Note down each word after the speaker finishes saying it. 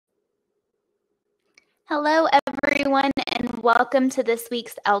Hello, everyone, and welcome to this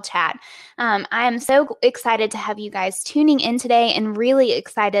week's Ellechat. I am so excited to have you guys tuning in today and really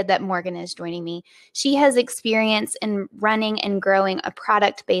excited that Morgan is joining me. She has experience in running and growing a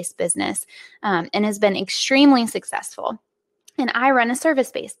product-based business and has been extremely successful. And I run a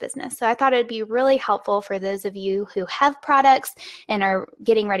service-based business. So I thought it'd be really helpful for those of you who have products and are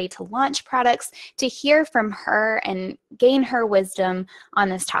getting ready to launch products to hear from her and gain her wisdom on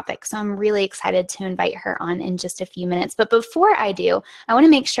this topic. So I'm really excited to invite her on in just a few minutes. But before I do, I want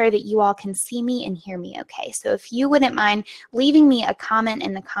to make sure that you all can see me and hear me okay. So if you wouldn't mind leaving me a comment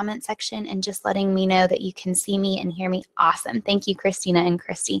in the comment section and just letting me know that you can see me and hear me, awesome. Thank you, Christina and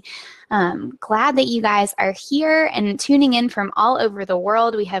Christy. Glad that you guys are here and tuning in from all over the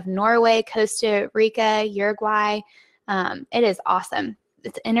world. We have Norway, Costa Rica, Uruguay. It is awesome.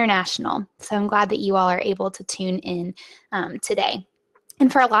 It's international. So I'm glad that you all are able to tune in today.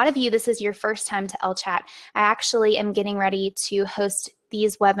 And for a lot of you, this is your first time to Ellechat. I actually am getting ready to host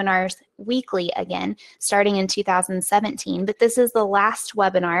these webinars weekly again, starting in 2017. But this is the last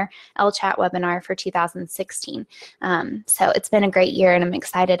webinar, Ellechat webinar for 2016. So it's been a great year, and I'm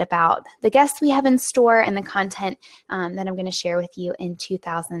excited about the guests we have in store and the content that I'm going to share with you in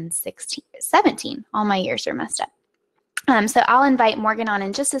 2017. All my years are messed up. So I'll invite Morgan on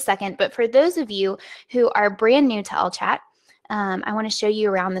in just a second. But for those of you who are brand new to Ellechat, I want to show you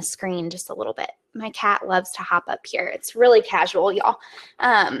around the screen just a little bit. My cat loves to hop up here. It's really casual, y'all.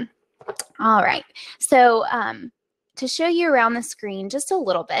 All right. So to show you around the screen just a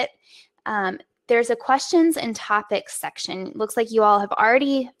little bit, there's a questions and topics section. It looks like you all have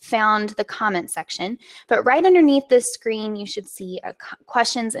already found the comment section, but right underneath this screen, you should see a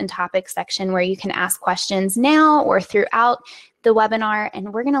questions and topics section where you can ask questions now or throughout the webinar,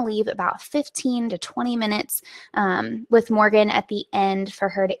 and we're going to leave about 15 to 20 minutes with Morgan at the end for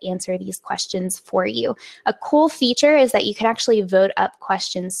her to answer these questions for you. A cool feature is that you can actually vote up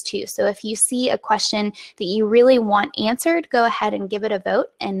questions too. So if you see a question that you really want answered, go ahead and give it a vote,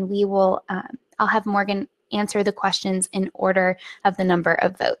 and we will, I'll have Morgan answer the questions in order of the number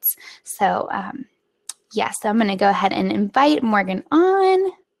of votes. So yes, I'm going to go ahead and invite Morgan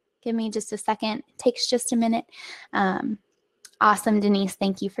on. Give me just a second. It takes just a minute. Awesome, Denise.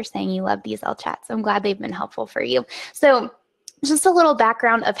 Thank you for saying you love these Elechats. I'm glad they've been helpful for you. So just a little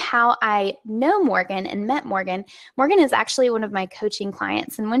background of how I know Morgan and met Morgan. Morgan is actually one of my coaching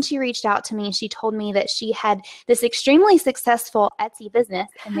clients. And when she reached out to me, she told me that she had this extremely successful Etsy business.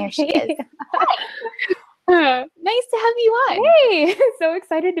 And there she is. Hi. Nice to have you on. Hey, so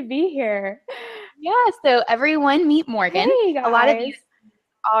excited to be here. Yeah, so everyone meet Morgan. Hey, guys. A lot of you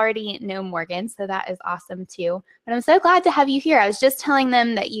already know Morgan, so that is awesome too. But I'm so glad to have you here. I was just telling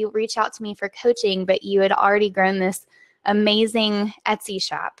them that you reached out to me for coaching, but you had already grown this amazing Etsy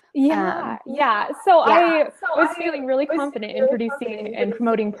shop. Yeah. I was feeling really confident in producing and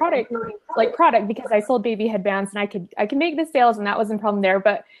promoting product because I sold baby headbands and I could make the sales, and that wasn't a problem there.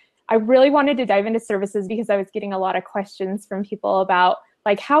 But I really wanted to dive into services because I was getting a lot of questions from people about,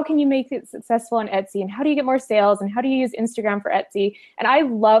 like, how can you make it successful on Etsy, and how do you get more sales, and how do you use Instagram for Etsy? And I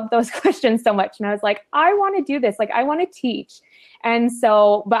love those questions so much. And I was like, I want to do this. Like, I want to teach. And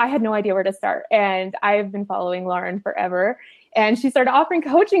so, but I had no idea where to start. And I've been following Lauren forever. And she started offering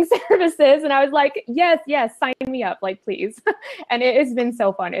coaching services. And I was like, yes, sign me up, like, please. And it has been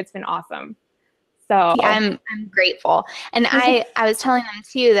so fun. It's been awesome. So yeah, I'm grateful. And I was telling them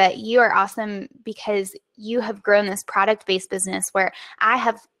too that you are awesome because you have grown this product-based business where I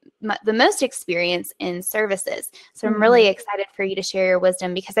have the most experience in services. So I'm really excited for you to share your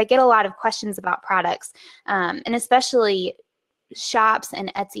wisdom because I get a lot of questions about products and especially shops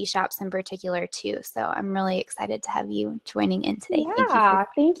and Etsy shops in particular too. So I'm really excited to have you joining in today. Yeah,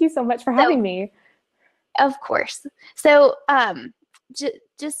 thank you so much for having me. Of course. So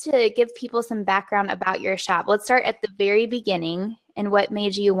just to give people some background about your shop, let's start at the very beginning and what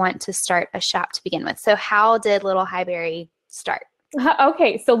made you want to start a shop to begin with. So how did Little Highberry start?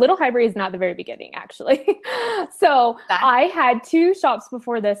 Okay, so Little Highberry is not the very beginning, actually. So I had two shops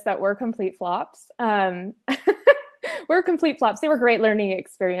before this that were complete flops. They were great learning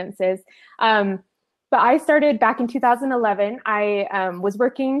experiences. But I started back in 2011. I was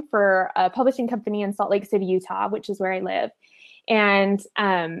working for a publishing company in Salt Lake City, Utah, which is where I live. And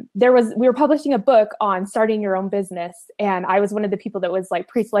we were publishing a book on starting your own business. And I was one of the people that was like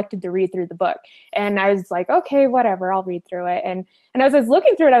pre-selected to read through the book. And I was like, okay, whatever, I'll read through it. And as I was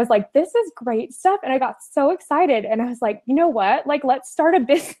looking through it, I was like, this is great stuff. And I got so excited. And I was like, you know what? Like, let's start a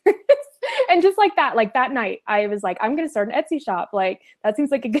business. And just like that night, I was like, I'm going to start an Etsy shop. Like, that seems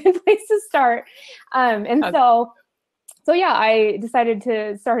like a good place to start. So yeah, I decided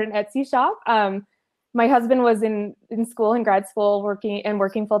to start an Etsy shop. my husband was in school, in grad school,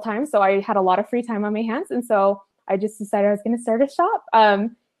 working full time. So I had a lot of free time on my hands. And so I just decided I was going to start a shop.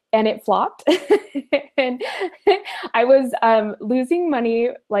 And it flopped. And I was losing money,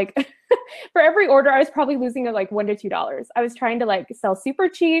 like for every order, I was probably losing like $1 to $2. I was trying to like sell super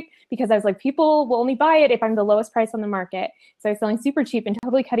cheap because I was like, people will only buy it if I'm the lowest price on the market. So I was selling super cheap and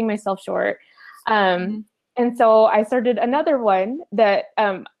totally cutting myself short. And so I started another one that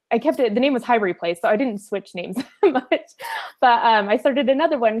I kept it, the name was Highbury Place, so I didn't switch names much. But I started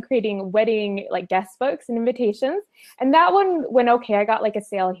another one creating wedding like guest books and invitations. And that one went okay. I got like a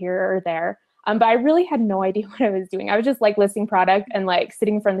sale here or there. But I really had no idea what I was doing. I was just like listing product and like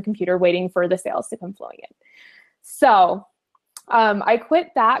sitting in front of the computer waiting for the sales to come flowing in. So I quit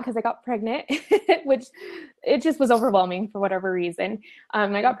that because I got pregnant, which it just was overwhelming for whatever reason.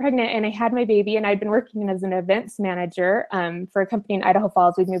 I got pregnant and I had my baby, and I'd been working as an events manager for a company in Idaho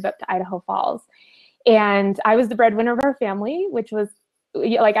Falls. We'd moved up to Idaho Falls, and I was the breadwinner of our family, which was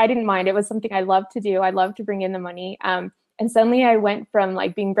like, I didn't mind. It was something I loved to do. I loved to bring in the money. And suddenly I went from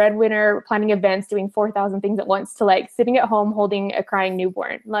like being breadwinner, planning events, doing 4,000 things at once, to like sitting at home holding a crying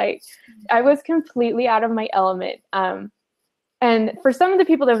newborn. Like I was completely out of my element. And for some of the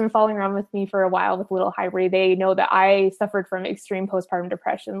people that have been following around with me for a while with Little Highbury, they know that I suffered from extreme postpartum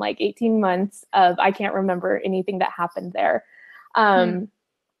depression, like 18 months of, I can't remember anything that happened there.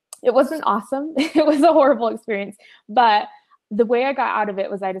 It wasn't awesome. It was a horrible experience. But the way I got out of it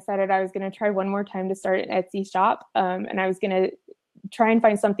was I decided I was going to try one more time to start an Etsy shop. And I was going to try and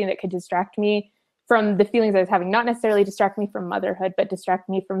find something that could distract me from the feelings I was having, not necessarily distract me from motherhood, but distract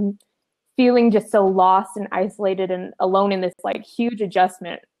me from feeling just so lost and isolated and alone in this like huge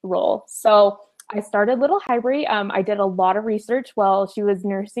adjustment role. So I started Little Highbury. I did a lot of research while she was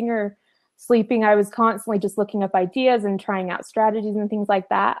nursing or sleeping. I was constantly just looking up ideas and trying out strategies and things like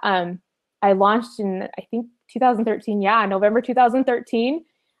that. I launched in, I think, 2013. Yeah, November 2013.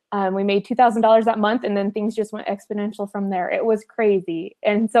 We made $2,000 that month, and then things just went exponential from there. It was crazy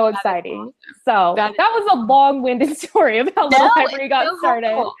and so exciting. So that was a long-winded story of how Little Highbury got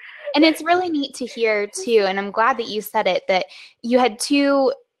started. Cool. And it's really neat to hear too, and I'm glad that you said it, that you had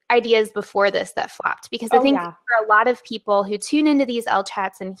two ideas before this that flopped, because I think for a lot of people who tune into these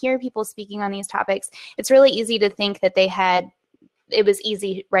Elchats and hear people speaking on these topics, it's really easy to think that it was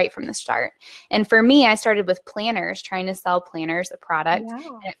easy right from the start. And for me, I started with planners, trying to sell planners, a product,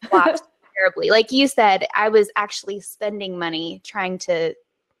 and it flopped terribly. Like you said, I was actually spending money trying to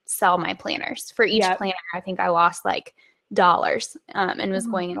sell my planners. For each planner, I think I lost like dollars and was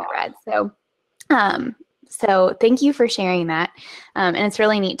going in the red. So thank you for sharing that. And it's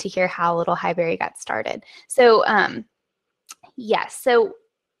really neat to hear how Little Highbury got started. So yes. So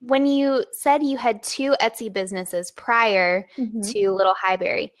when you said you had two Etsy businesses prior to Little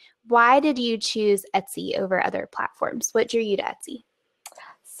Highbury, why did you choose Etsy over other platforms? What drew you to Etsy?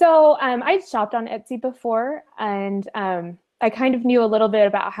 So I'd shopped on Etsy before, and I kind of knew a little bit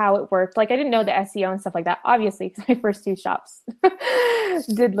about how it worked. Like I didn't know the SEO and stuff like that, obviously, because my first two shops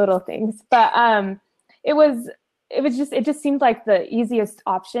did little things. But it just seemed like the easiest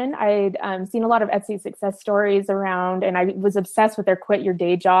option. I'd seen a lot of Etsy success stories around, and I was obsessed with their Quit Your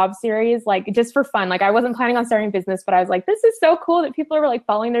Day Job series, like just for fun. Like I wasn't planning on starting a business, but I was like, this is so cool that people are like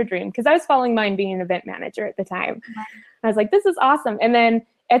following their dream, because I was following mine being an event manager at the time. I was like, this is awesome. And then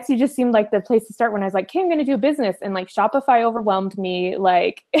Etsy just seemed like the place to start when I was like, okay, I'm going to do a business. And like Shopify overwhelmed me,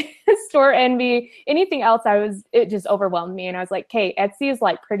 like Store Envy, anything else, it just overwhelmed me. And I was like, okay, Etsy is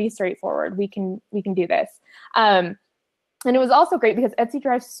like pretty straightforward. We can do this. And it was also great because Etsy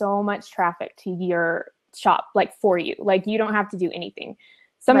drives so much traffic to your shop, like for you, like you don't have to do anything.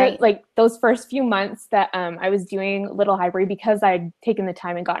 Like those first few months that I was doing Little Highbury, because I'd taken the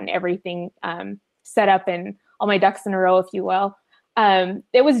time and gotten everything set up and all my ducks in a row, if you will.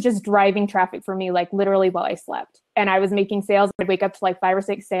 It was just driving traffic for me, like literally while I slept, and I was making sales. I'd wake up to like 5 or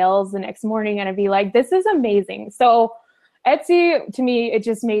 6 sales the next morning, and I'd be like, this is amazing. So Etsy, to me, it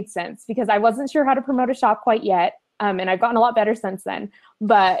just made sense because I wasn't sure how to promote a shop quite yet. And I've gotten a lot better since then,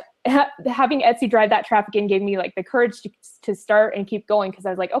 but having Etsy drive that traffic in gave me like the courage to start and keep going. Cause I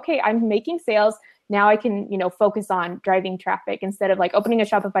was like, okay, I'm making sales. Now I can, focus on driving traffic instead of like opening a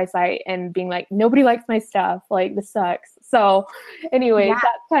Shopify site and being like, nobody likes my stuff. Like this sucks. So anyways,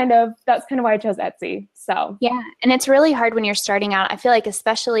 that's kind of why I chose Etsy. So yeah. And it's really hard when you're starting out. I feel like,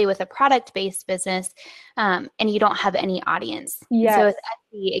 especially with a product-based business, and you don't have any audience. Yes. So with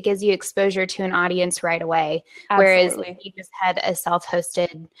Etsy, it gives you exposure to an audience right away. Absolutely. Whereas if you just had a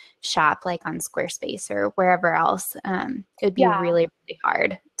self-hosted shop like on Squarespace or wherever else, it would be really, really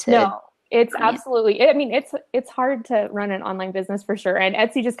hard to It's absolutely, I mean, it's hard to run an online business for sure. And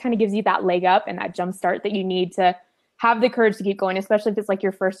Etsy just kind of gives you that leg up and that jump start that you need to have the courage to keep going, especially if it's like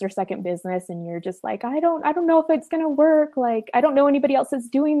your first or second business and you're just like, I don't know if it's going to work. Like, I don't know anybody else that's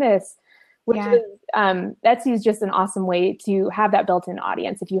doing this, which is, Etsy is just an awesome way to have that built-in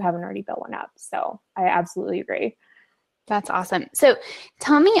audience if you haven't already built one up. So I absolutely agree. That's awesome. So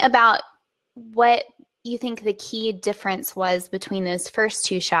tell me about what you think the key difference was between those first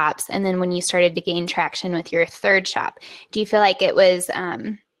two shops and then when you started to gain traction with your third shop. Do you feel like it was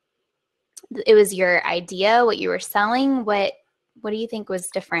your idea, what you were selling? What do you think was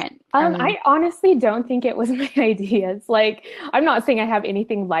different? I honestly don't think it was my ideas. Like, I'm not saying I have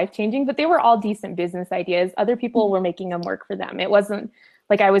anything life-changing, but they were all decent business ideas. Other people were making them work for them. It wasn't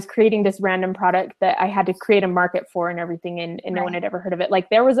like I was creating this random product that I had to create a market for and everything, and no one had ever heard of it. Like,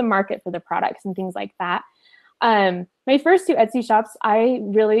 there was a market for the products and things like that. My first two Etsy shops, I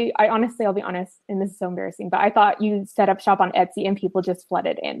honestly, I'll be honest, and this is so embarrassing, but I thought you set up shop on Etsy and people just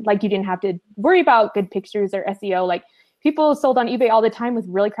flooded in. Like, you didn't have to worry about good pictures or SEO. Like, people sold on eBay all the time with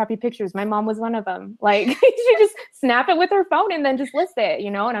really crappy pictures. My mom was one of them. Like, she just snap it with her phone and then just list it, you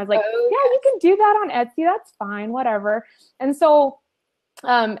know? And I was like, yeah, you can do that on Etsy. That's fine, whatever. And so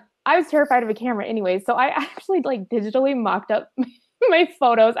I was terrified of a camera anyway. So I actually like digitally mocked up my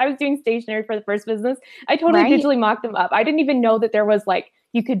photos. I was doing stationery for the first business. I totally digitally mocked them up. I didn't even know that there was like,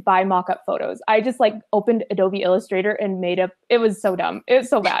 you could buy mock-up photos. I just like opened Adobe Illustrator and made up. It was so dumb. It was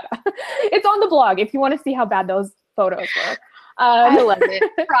so bad. It's on the blog if you want to see how bad those photos were. I love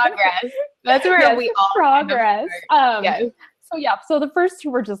it. Progress. That's where we all progress. So the first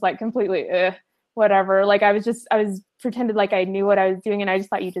two were just like completely whatever. Like I was pretended like I knew what I was doing, and I just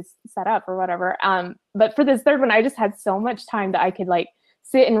thought you just set up or whatever. But for this third one, I just had so much time that I could like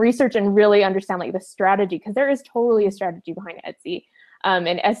sit and research and really understand like the strategy, because there is totally a strategy behind Etsy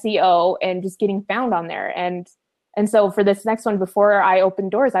and SEO and just getting found on there. And so for this next one, before I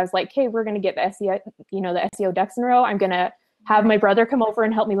opened doors, I was like, hey, we're going to get the SEO, the SEO ducks in a row. I'm going to have my brother come over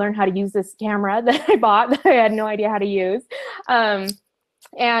and help me learn how to use this camera that I bought that I had no idea how to use.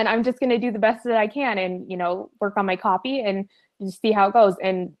 And I'm just going to do the best that I can and, work on my copy and just see how it goes.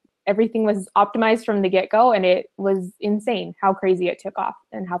 And everything was optimized from the get-go, and it was insane how crazy it took off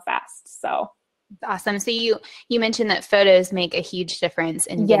and how fast. So awesome. So you mentioned that photos make a huge difference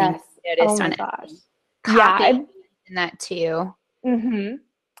in getting noticed on it. Copy in that too. Mm-hmm.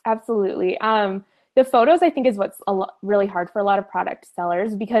 Absolutely. The photos, I think, is what's really hard for a lot of product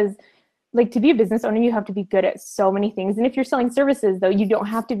sellers, because like to be a business owner, you have to be good at so many things. And if you're selling services, though, you don't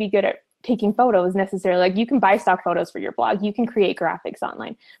have to be good at taking photos necessarily. Like you can buy stock photos for your blog, you can create graphics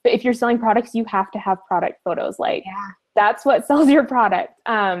online. But if you're selling products, you have to have product photos. Like that's what sells your product.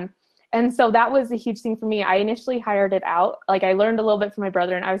 And so that was a huge thing for me. I initially hired it out. Like I learned a little bit from my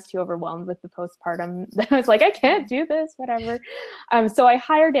brother, and I was too overwhelmed with the postpartum. I was like, I can't do this, whatever. So I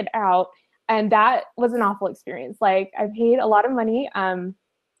hired it out, and that was an awful experience. Like I paid a lot of money.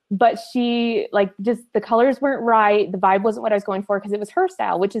 But she just the colors weren't right. The vibe wasn't what I was going for, because it was her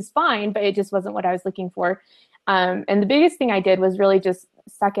style, which is fine, but it just wasn't what I was looking for. And the biggest thing I did was really just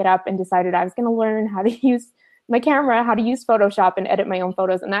suck it up and decided I was going to learn how to use my camera, how to use Photoshop and edit my own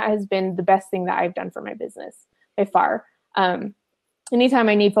photos. And that has been the best thing that I've done for my business by far. Anytime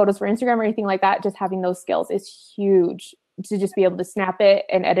I need photos for Instagram or anything like that, just having those skills is huge, to just be able to snap it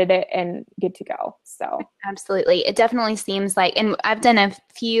and edit it and get to go. So absolutely. It definitely seems like, and I've done a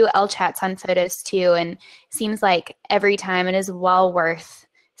few Ellechat on photos too, and it seems like every time it is well worth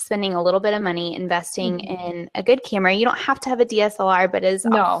spending a little bit of money investing in a good camera. You don't have to have a DSLR, but as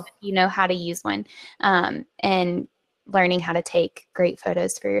you know how to use one, and learning how to take great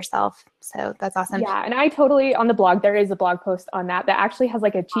photos for yourself. So that's awesome. Yeah, and I totally, on the blog, there is a blog post on that actually has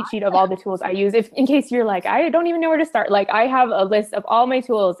like a cheat sheet of all the tools I use. In case you're like, I don't even know where to start. Like I have a list of all my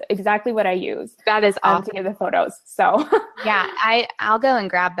tools, exactly what I use. That is awesome. To get the photos. So yeah, I'll go and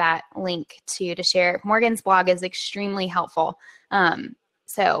grab that link to share. Morgan's blog is extremely helpful.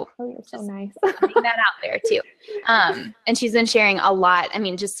 So you're so nice. Putting that out there too. And she's been sharing a lot. I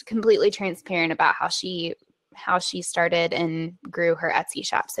mean, just completely transparent about how she started and grew her Etsy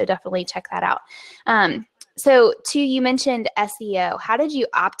shop. So definitely check that out. So too, you mentioned SEO. How did you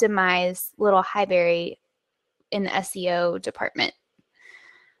optimize Little Highberry in the SEO department?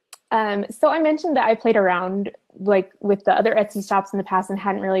 So I mentioned that I played around like with the other Etsy shops in the past and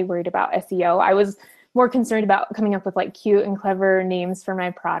hadn't really worried about SEO. I was more concerned about coming up with like cute and clever names for my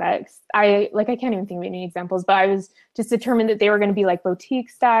products. I can't even think of any examples, but I was just determined that they were going to be like boutique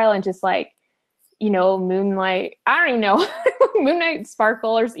style and just like, moonlight, I don't even know, moonlight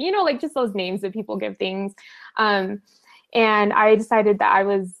sparkle, or, like just those names that people give things. And I decided that I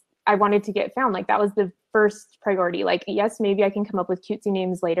was I wanted to get found. Like that was the first priority. Like, yes, maybe I can come up with cutesy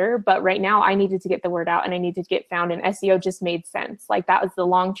names later, but right now I needed to get the word out and I needed to get found, and SEO just made sense. Like that was the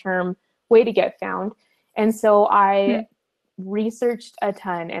long-term way to get found. And so I researched a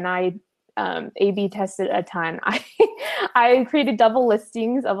ton, and I A/B tested a ton. I created double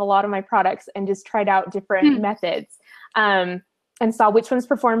listings of a lot of my products and just tried out different methods, and saw which ones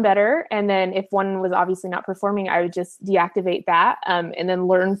performed better. And then if one was obviously not performing, I would just deactivate that, and then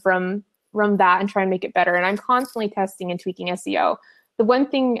learn from that and try and make it better. And I'm constantly testing and tweaking SEO. The one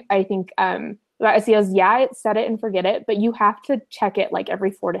thing I think about SEO is, it's set it and forget it, but you have to check it like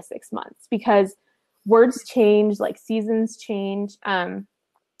every 4 to 6 months, because words change, like seasons change,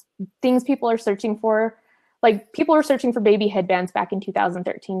 things people are searching for. Like people were searching for baby headbands back in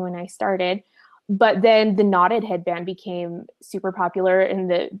 2013 when I started, but then the knotted headband became super popular,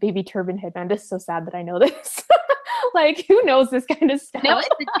 and the baby turban headband is so sad that I know this. Like, who knows this kind of stuff? No, it's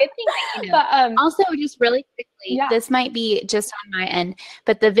a good thing that you know. But, also, just really quickly, this might be just on my end,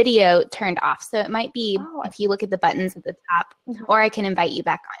 but the video turned off. So it might be if you look at the buttons at the top, or I can invite you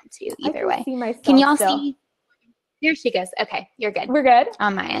back on too, either way. Can y'all see? There she goes. Okay, you're good. We're good?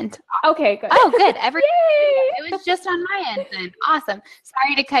 On my end. Okay, good. Oh, good. It was just on my end then. Awesome.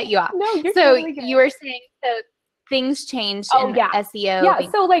 Sorry to cut you off. No, you're so totally good. You were saying, so things changed in SEO. Yeah,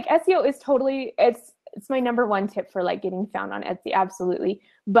 so like SEO is totally, it's my number one tip for like getting found on Etsy, absolutely.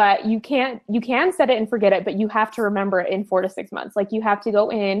 But you can set it and forget it, but you have to remember it in 4 to 6 months. Like you have to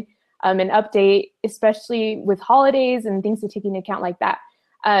go in and update, especially with holidays and things to take into account like that.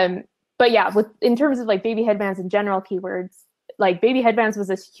 But yeah, in terms of like baby headbands and general keywords, like baby headbands was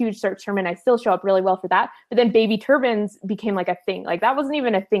a huge search term, and I still show up really well for that. But then baby turbans became like a thing. Like that wasn't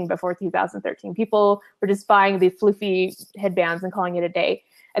even a thing before 2013. People were just buying the floofy headbands and calling it a day.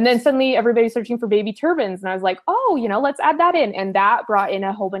 And then suddenly everybody's searching for baby turbans. And I was like, oh, let's add that in. And that brought in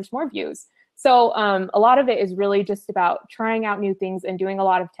a whole bunch more views. So a lot of it is really just about trying out new things and doing a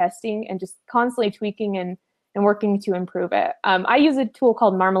lot of testing and just constantly tweaking and working to improve it. I use a tool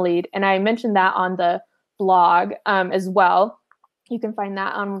called Marmalade, and I mentioned that on the blog as well. You can find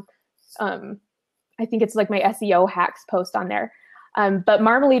that on, I think it's like my SEO hacks post on there. But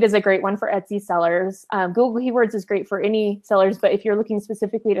Marmalade is a great one for Etsy sellers. Google Keywords is great for any sellers, but if you're looking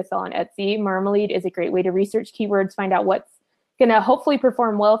specifically to sell on Etsy, Marmalade is a great way to research keywords, find out what's gonna hopefully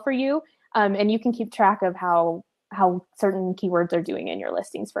perform well for you, and you can keep track of how certain keywords are doing in your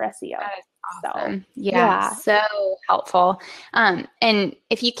listings for SEO. That is awesome. So, so helpful. And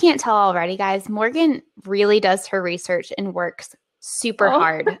if you can't tell already, guys, Morgan really does her research and works super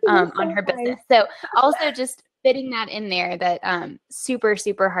hard on her business. So also just fitting that in there, that super,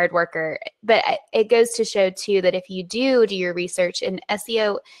 super hard worker. But it goes to show too that if you do your research, and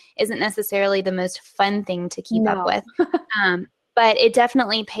SEO isn't necessarily the most fun thing to keep up with, but it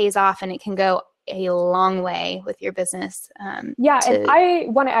definitely pays off, and it can go a long way with your business. And I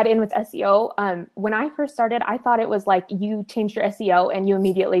want to add in with SEO. When I first started, I thought it was like you changed your SEO and you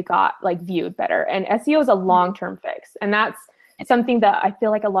immediately got like viewed better. And SEO is a long-term fix, and that's something that I feel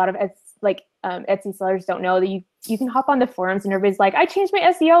like a lot of Etsy sellers don't know, that you can hop on the forums and everybody's like, I changed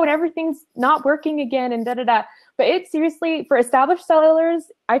my SEO and everything's not working again and da-da-da. But it seriously, for established sellers,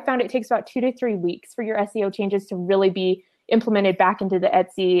 I found it takes about 2 to 3 weeks for your SEO changes to really be implemented back into the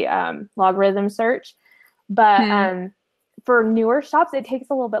Etsy logarithm search. But for newer shops, it takes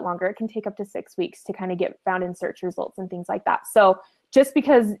a little bit longer. It can take up to 6 weeks to kind of get found in search results and things like that. So just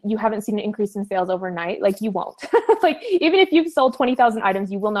because you haven't seen an increase in sales overnight, like you won't. Like even if you've sold 20,000 items,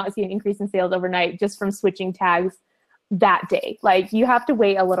 you will not see an increase in sales overnight just from switching tags that day. Like you have to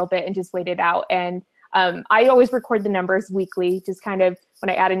wait a little bit and just wait it out. And I always record the numbers weekly, just kind of when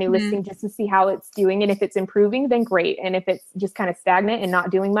I add a new listing, just to see how it's doing. And if it's improving, then great. And if it's just kind of stagnant and not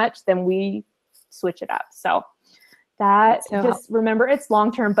doing much, then we switch it up. So that, just remember, it's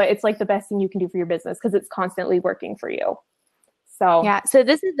long-term, but it's like the best thing you can do for your business because it's constantly working for you. So so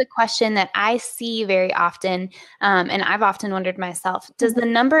this is the question that I see very often, and I've often wondered myself, does the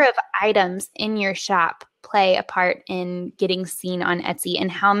number of items in your shop play a part in getting seen on Etsy,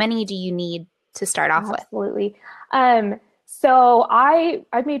 and how many do you need to start off with? Absolutely. So I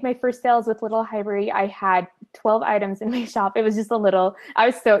made my first sales with Little Highbury. I had 12 items in my shop. It was just I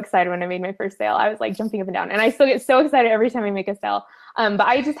was so excited when I made my first sale. I was like jumping up and down, and I still get so excited every time I make a sale. But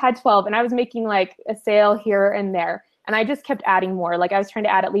I just had 12, and I was making like a sale here and there. And I just kept adding more. Like I was trying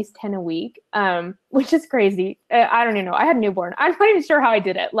to add at least 10 a week, which is crazy. I don't even know. I had a newborn. I'm not even sure how I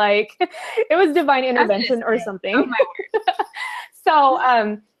did it. Like it was divine intervention or something. Oh my word.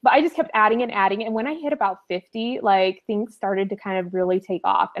 So, but I just kept adding and adding. And when I hit about 50, like things started to kind of really take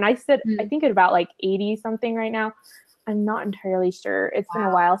off. And I said, I think at about like 80 something right now. I'm not entirely sure. It's been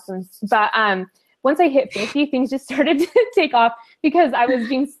a while since, but once I hit 50, things just started to take off because I was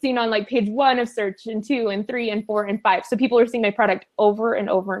being seen on like page 1 of search and 2 and 3 and 4 and 5. So people were seeing my product over and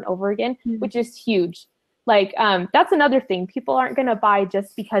over and over again, which is huge. Like, that's another thing. People aren't going to buy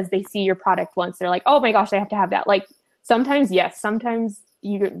just because they see your product once. They're like, oh my gosh, I have to have that. Like sometimes, yes, sometimes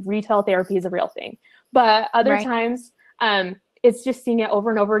retail therapy is a real thing, but other times it's just seeing it over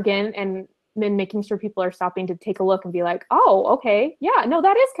and over again and then making sure people are stopping to take a look and be like, oh, okay, yeah, no,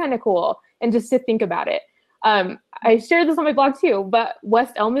 that is kind of cool. And just to think about it. I shared this on my blog too, but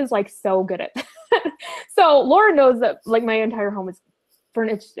West Elm is like so good at that. So Laura knows that like my entire home is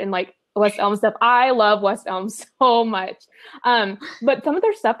furnished in like West Elm stuff. I love West Elm so much. But some of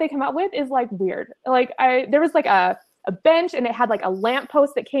their stuff they come out with is like weird. Like there was like a bench and it had like a lamp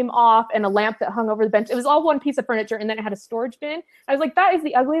post that came off and a lamp that hung over the bench. It was all one piece of furniture and then it had a storage bin. I was like, that is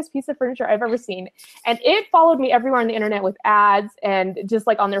the ugliest piece of furniture I've ever seen. And it followed me everywhere on the internet with ads and just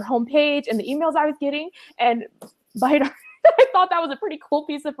like on their homepage and the emails I was getting. And I thought that was a pretty cool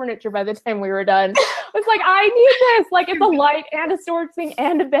piece of furniture by the time we were done. I was like, I need this. Like it's a light and a storage thing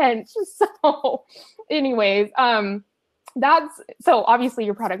and a bench. So anyways, so obviously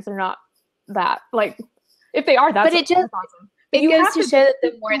your products are not that like, if they are, that's awesome. It goes to show that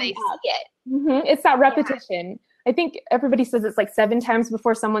the more they see it. It's that repetition. I think everybody says it's like 7 times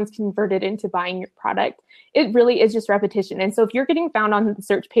before someone's converted into buying your product. It really is just repetition. And so if you're getting found on the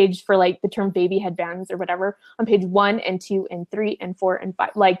search page for like the term baby headbands or whatever on page 1 and 2 and 3 and 4 and 5,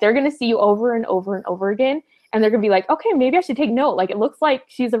 like they're going to see you over and over and over again. And they're going to be like, okay, maybe I should take note. Like it looks like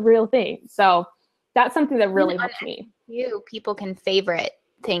she's a real thing. So that's something that really helps me. People can favorite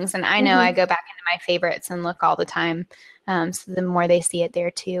things, and I know I go back into my favorites and look all the time, so the more they see it there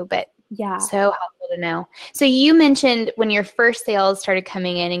too. But yeah, so helpful to know. So you mentioned when your first sales started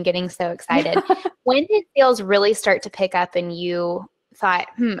coming in and getting so excited. When did sales really start to pick up and you thought,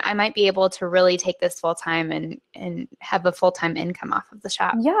 I might be able to really take this full time and have a full-time income off of the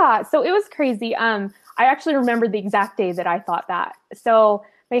shop? Yeah, so it was crazy. I actually remember the exact day that I thought that. So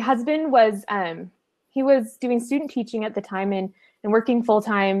my husband was he was doing student teaching at the time and working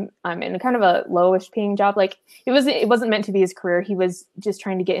full-time in kind of a lowish paying job. Like it wasn't meant to be his career. He was just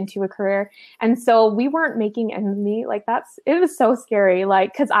trying to get into a career. And so we weren't making ends meet. Like it was so scary.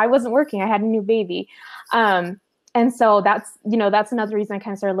 Like, cause I wasn't working, I had a new baby. And so that's another reason I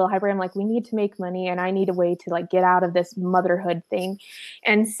kind of started a little hybrid. I'm like, we need to make money and I need a way to like get out of this motherhood thing.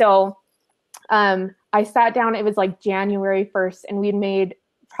 And so I sat down, it was like January 1st and we'd made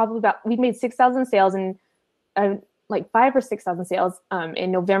 6,000 sales and like 5,000 or 6,000 sales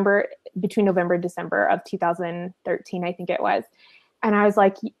in between November and December of 2013, I think it was. And I was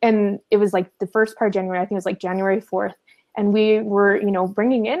like, and it was like the first part of January, I think it was like January 4th. And we were,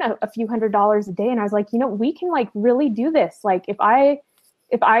 bringing in a few $100s a day. And I was like, we can like really do this. Like if I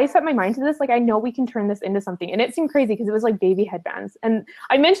set my mind to this, like I know we can turn this into something. And it seemed crazy because it was like baby headbands. And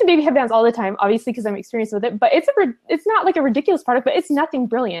I mention baby headbands all the time, obviously, because I'm experienced with it, but it's not like a ridiculous product, but it's nothing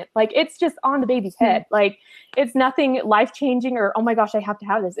brilliant. Like it's just on the baby's head. Like it's nothing life-changing or, oh my gosh, I have to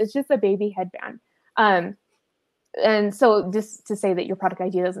have this. It's just a baby headband. And so just to say that your product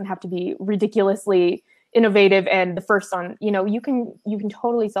idea doesn't have to be ridiculously innovative and the first on, you can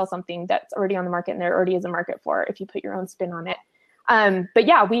totally sell something that's already on the market and there already is a market for if you put your own spin on it. But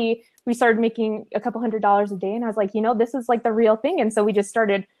yeah, we started making a couple $100s a day and I was like, this is like the real thing. And so we just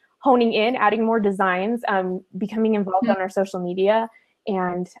started honing in, adding more designs, becoming involved on our social media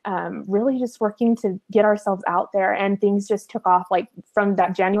and really just working to get ourselves out there. And things just took off. Like from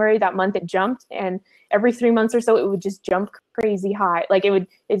that January, that month it jumped, and every 3 months or so it would just jump crazy high. Like it'd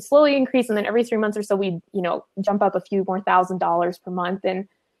slowly increase. And then every 3 months or so we'd, jump up a few more $1,000s per month. And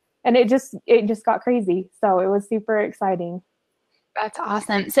it just got crazy. So it was super exciting. That's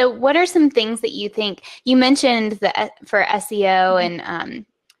awesome. So what are some things that you think, you mentioned for SEO and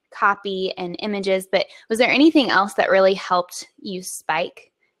copy and images, but was there anything else that really helped you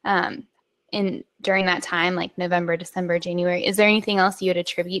spike during that time, like November, December, January? Is there anything else you would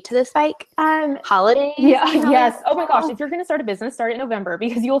attribute to the spike? Holidays? Yeah, yes. Oh my gosh, if you're going to start a business, start in November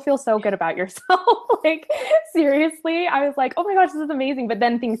because you'll feel so good about yourself. Like seriously, I was like, oh my gosh, this is amazing. But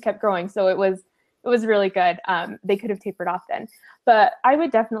then things kept growing. So it was really good. They could have tapered off then. But I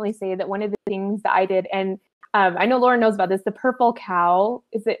would definitely say that one of the things that I did, and I know Lauren knows about this, the Purple Cow,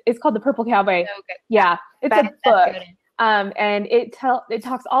 it's called The Purple Cow by, yeah, it's a book. And it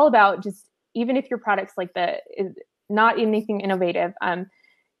talks all about just, even if your product's like is not anything innovative,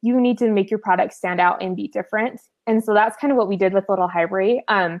 you need to make your product stand out and be different. And so that's kind of what we did with Little Highbury.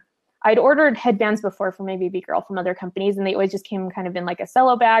 I'd ordered headbands before for my baby girl from other companies, and they always just came kind of in like a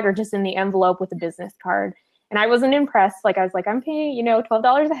cello bag or just in the envelope with a business card. And I wasn't impressed. Like, I was like, I'm paying, you know,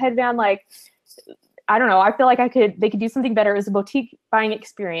 $12 a headband. Like, I don't know. I feel like they could do something better. It was a boutique buying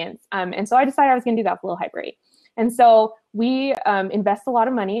experience. And so I decided I was going to do that with Little High Braid. And so we invest a lot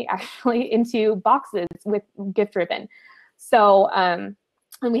of money actually into boxes with gift ribbon. So,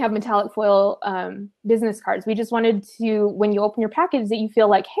 and we have metallic foil business cards. We just wanted to, when you open your package, that you feel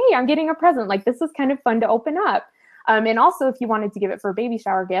like, hey, I'm getting a present. Like, this is kind of fun to open up. And also, if you wanted to give it for a baby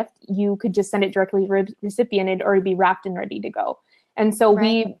shower gift, you could just send it directly to the recipient. It'd already be wrapped and ready to go. And so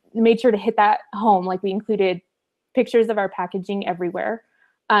we made sure to hit that home. Like, we included pictures of our packaging everywhere.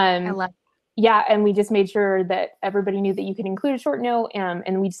 I love that. Yeah, and we just made sure that everybody knew that you could include a short note,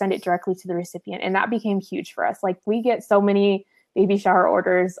 and we'd send it directly to the recipient. And that became huge for us. Like, we get so many baby shower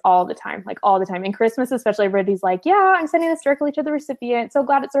orders all the time, like all the time. And Christmas especially, everybody's like, yeah, I'm sending this directly to the recipient. So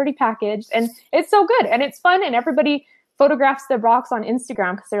glad it's already packaged. And it's so good. And it's fun. And everybody photographs their box on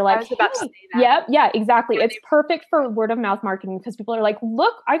Instagram because they're like, I was about to say that. Yeah, exactly. It's perfect for word of mouth marketing because people are like,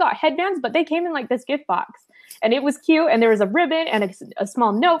 look, I got headbands, but they came in like this gift box. And it was cute. And there was a ribbon and a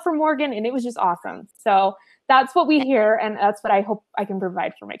small note for Morgan. And it was just awesome. So that's what we hear. And that's what I hope I can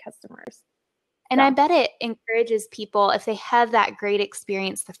provide for my customers. And I bet it encourages people, if they have that great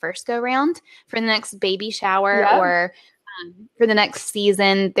experience the first go round, for the next baby shower or for the next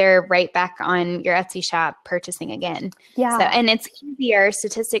season, they're right back on your Etsy shop purchasing again. Yeah. So, and it's easier.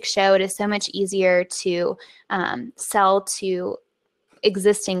 Statistics show it is so much easier to sell to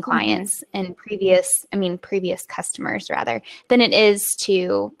existing clients and previous customers rather than it is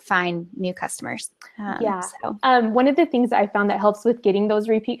to find new customers. One of the things that I found that helps with getting those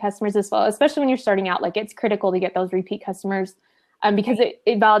repeat customers as well, especially when you're starting out, like, it's critical to get those repeat customers because it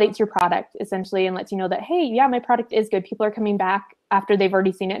validates your product essentially and lets you know that, hey, yeah, my product is good. People are coming back after they've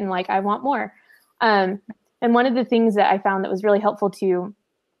already seen it and like, I want more. And one of the things that I found that was really helpful to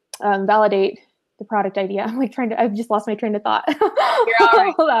validate the product idea. I'm like I've just lost my train of thought. You're all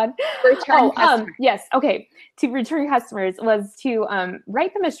right. Hold on. Return customers. Yes. Okay. To return customers was to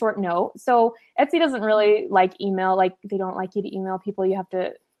write them a short note. So Etsy doesn't really like email. Like, they don't like you to email people. You have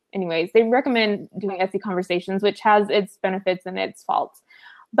to, anyways, they recommend doing Etsy conversations, which has its benefits and its faults.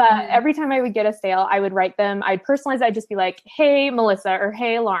 But every time I would get a sale, I would write them. I'd personalize. I'd just be like, hey, Melissa, or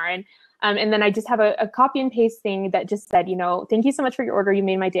hey, Lauren. And then I just have a copy and paste thing that just said, you know, thank you so much for your order. You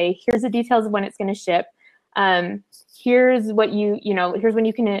made my day. Here's the details of when it's going to ship. Here's what here's when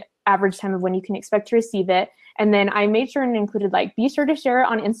you can average time of when you can expect to receive it. And then I made sure and included, like, be sure to share it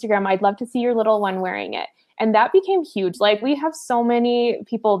on Instagram. I'd love to see your little one wearing it. And that became huge. Like, we have so many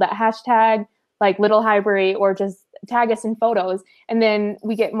people that hashtag like Little High Braid or just tag us in photos. And then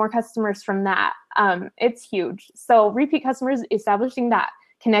we get more customers from that. It's huge. So repeat customers, establishing that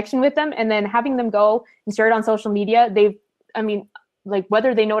connection with them and then having them go and share it on social media. Like,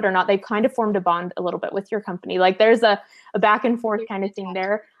 whether they know it or not, they've kind of formed a bond a little bit with your company. Like, there's a back and forth kind of thing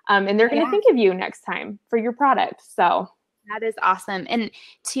there. And they're going to think of you next time for your product. So that is awesome. And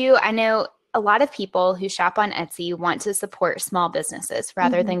two, I know a lot of people who shop on Etsy want to support small businesses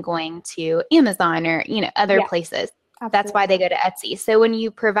rather than going to Amazon or, other places. Absolutely. That's why they go to Etsy. So when you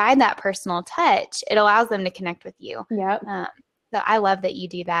provide that personal touch, it allows them to connect with you. Yep. So I love that you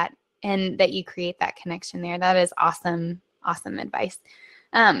do that and that you create that connection there. That is awesome, awesome advice.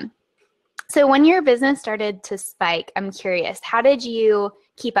 So when your business started to spike, I'm curious, how did you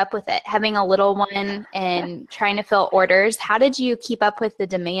keep up with it? Having a little one and trying to fill orders, how did you keep up with the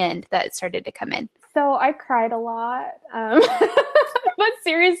demand that started to come in? So I cried a lot. But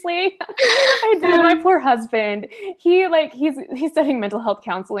seriously, I did. My poor husband. He's studying mental health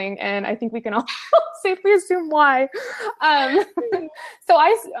counseling, and I think we can all safely assume why. So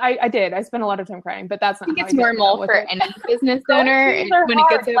I did. I spent a lot of time crying, but that's not. I think it's normal for any business owner when it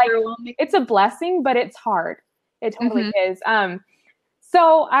gets overwhelming. It's a blessing, but it's hard. It totally is.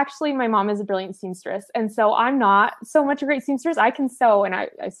 So actually, my mom is a brilliant seamstress. And so I'm not so much a great seamstress. I can sew, and I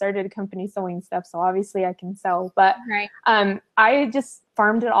started a company sewing stuff. So obviously I can sew, but I just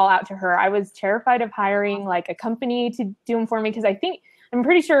farmed it all out to her. I was terrified of hiring like a company to do them for me because I'm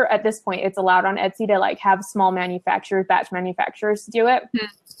pretty sure at this point it's allowed on Etsy to like have small manufacturers, batch manufacturers do it.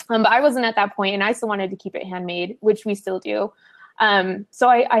 But I wasn't at that point, and I still wanted to keep it handmade, which we still do. So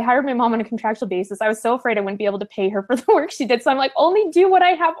I hired my mom on a contractual basis. I was so afraid I wouldn't be able to pay her for the work she did. So I'm like, only do what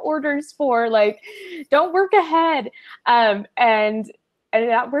I have orders for, like, don't work ahead. And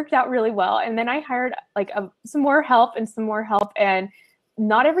that worked out really well. And then I hired like some more help. And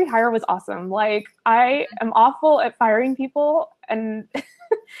not every hire was awesome. Like, I am awful at firing people, and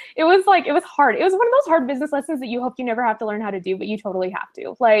it was hard. It was one of those hard business lessons that you hope you never have to learn how to do, but you totally have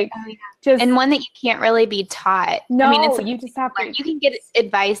to. And one that you can't really be taught. No, you just have to. You can get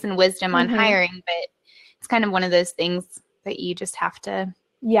advice and wisdom on hiring, but it's kind of one of those things that you just have to.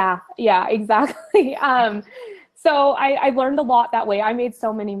 Yeah, exactly. So I learned a lot that way. I made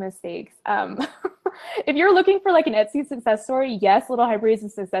so many mistakes. If you're looking for like an Etsy success story, yes, Little Hybrid is a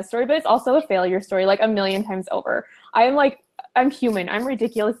success story, but it's also a failure story, like a million times over. I'm human. I'm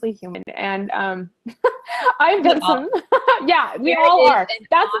ridiculously human. And I've done some, yeah, we all are.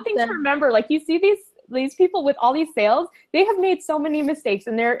 That's the thing to remember. Like you see these people with all these sales, they have made so many mistakes,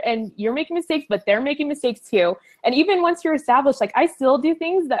 and you're making mistakes, but they're making mistakes too. And even once you're established, like I still do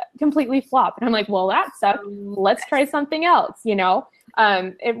things that completely flop. And I'm like, well, that sucked. Let's try something else, you know?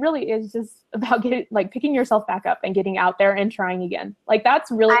 It really is just about picking yourself back up and getting out there and trying again. Like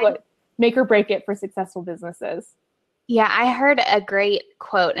that's really what make or break it for successful businesses. Yeah, I heard a great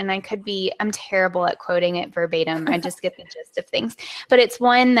quote, and I'm terrible at quoting it verbatim. I just get the gist of things. But it's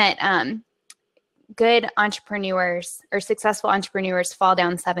one that good entrepreneurs or successful entrepreneurs fall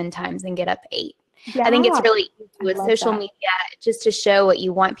down 7 times and get up 8. Yeah, I think it's really easy with social media just to show what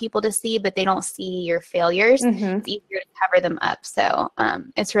you want people to see, but they don't see your failures. It's easier to cover them up. So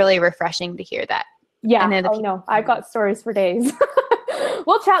it's really refreshing to hear that. Yeah. No, I've got stories for days.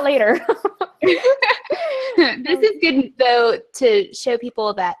 We'll chat later. This is good, though, to show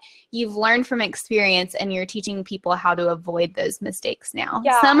people that you've learned from experience and you're teaching people how to avoid those mistakes now.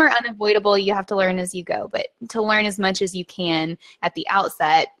 Yeah. Some are unavoidable. You have to learn as you go, but to learn as much as you can at the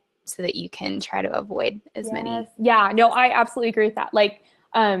outset so that you can try to avoid as many. Yeah, no, I absolutely agree with that. Like,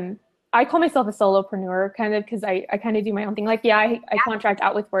 I call myself a solopreneur kind of because I kind of do my own thing. Like, I contract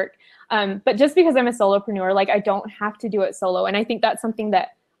out with work. But just because I'm a solopreneur, like I don't have to do it solo. And I think that's something that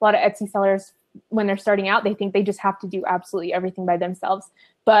a lot of Etsy sellers, when they're starting out, they think they just have to do absolutely everything by themselves.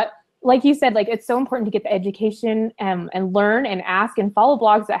 But like you said, like it's so important to get the education and learn and ask and follow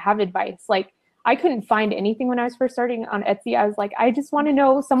blogs that have advice. Like I couldn't find anything when I was first starting on Etsy. I was like, I just want to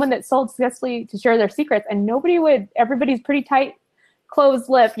know someone that sold successfully to share their secrets, and nobody would. Everybody's pretty tight, closed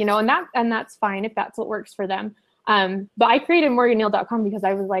lip, you know, and that's fine if that's what works for them. But I created morgannield.com because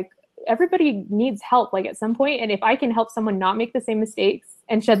I was like, everybody needs help, like at some point, and if I can help someone not make the same mistakes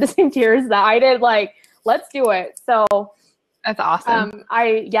and shed the same tears that I did, like let's do it. So that's awesome.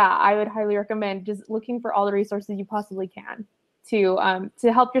 I would highly recommend just looking for all the resources you possibly can to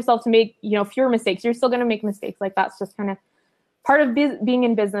help yourself to make, you know, fewer mistakes. You're still going to make mistakes. Like that's just kind of part of being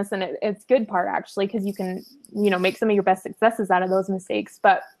in business, and it's good part actually, because you can, you know, make some of your best successes out of those mistakes.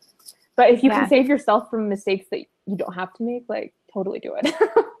 But if you can save yourself from mistakes that you don't have to make, like totally do it.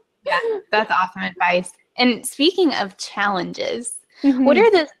 Yeah, that's awesome advice. And speaking of challenges, what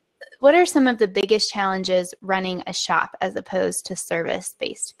are some of the biggest challenges running a shop as opposed to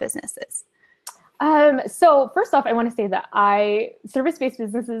service-based businesses? So first off, I want to say that service-based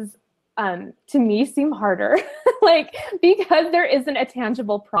businesses to me seem harder, like because there isn't a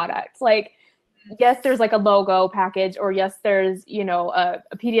tangible product. Like, yes, there's like a logo package, or yes, there's, you know, a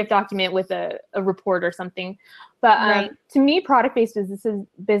PDF document with a report or something. But to me, product-based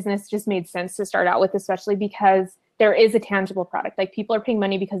business just made sense to start out with, especially because there is a tangible product. Like people are paying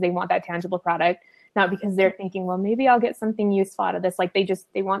money because they want that tangible product, not because they're thinking, well, maybe I'll get something useful out of this. Like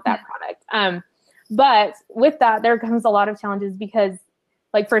they want that product. But with that, there comes a lot of challenges because,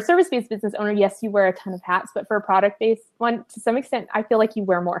 like for a service-based business owner, yes, you wear a ton of hats, but for a product-based one, to some extent, I feel like you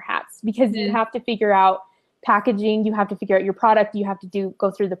wear more hats because you have to figure out packaging, you have to figure out your product, you have to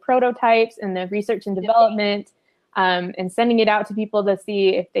go through the prototypes and the research and development, and sending it out to people to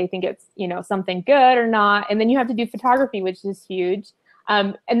see if they think it's, you know, something good or not. And then you have to do photography, which is huge.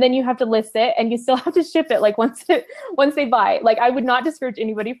 And then you have to list it, and you still have to ship it. Like once they buy, like I would not discourage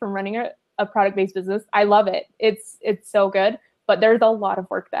anybody from running a product-based business. I love it. It's so good. But there's a lot of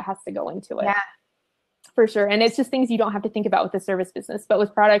work that has to go into it. Yeah, for sure. And it's just things you don't have to think about with the service business, but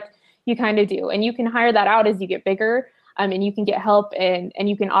with product, you kind of do. And you can hire that out as you get bigger, and you can get help and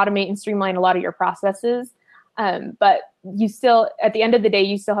you can automate and streamline a lot of your processes. But you still, at the end of the day,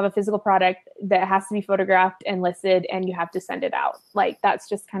 you still have a physical product that has to be photographed and listed, and you have to send it out. Like that's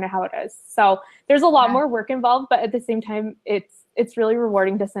just kind of how it is. So there's a lot more work involved, but at the same time, it's really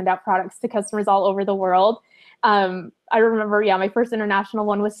rewarding to send out products to customers all over the world. I remember, my first international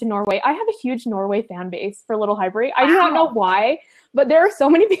one was to Norway. I have a huge Norway fan base for Little Hybrid. I do not know why, but there are so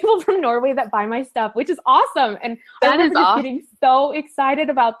many people from Norway that buy my stuff, which is awesome. And I was getting so excited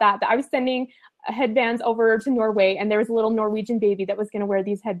about that I was sending headbands over to Norway, and there was a little Norwegian baby that was going to wear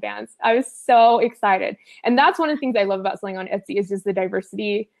these headbands. I was so excited. And that's one of the things I love about selling on Etsy is just the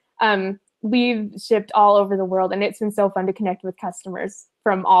diversity. We've shipped all over the world, and it's been so fun to connect with customers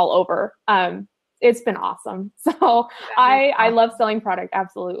from all over. It's been awesome. So I love selling product.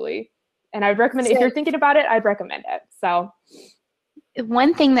 Absolutely. And I'd recommend it. If you're thinking about it, I'd recommend it. So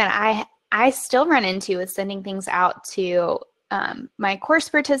one thing that I still run into with sending things out to my course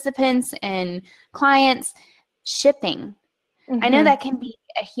participants and clients, shipping. I know that can be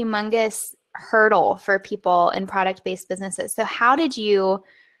a humongous hurdle for people in product-based businesses. So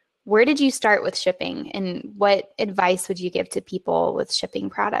where did you start with shipping, and what advice would you give to people with shipping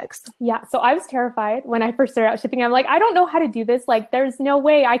products? Yeah, so I was terrified when I first started out shipping. I'm like, I don't know how to do this. Like, there's no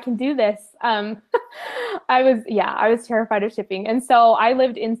way I can do this. I was terrified of shipping. And so I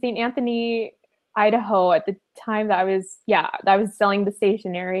lived in St. Anthony, Idaho at the time that I was selling the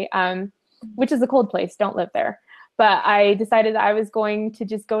stationery, which is a cold place. Don't live there. But I decided that I was going to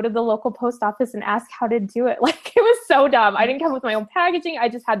just go to the local post office and ask how to do it. Like, it was so dumb. I didn't come with my own packaging. I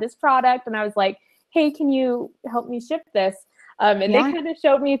just had this product and I was like, hey, can you help me ship this? And they kind of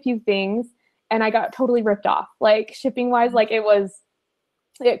showed me a few things and I got totally ripped off. Like, shipping wise, like it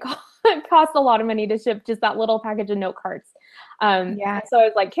cost a lot of money to ship just that little package of note cards. So I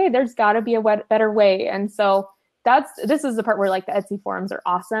was like, hey, there's gotta be a better way. And so this is the part where like the Etsy forums are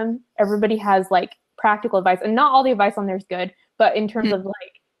awesome. Everybody has like practical advice, and not all the advice on there is good, but in terms of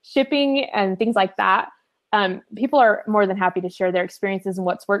like shipping and things like that, people are more than happy to share their experiences and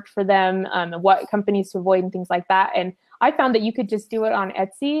what's worked for them, and what companies to avoid and things like that. And I found that you could just do it on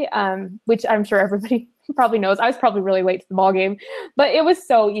Etsy, which I'm sure everybody probably knows. I was probably really late to the ball game, but it was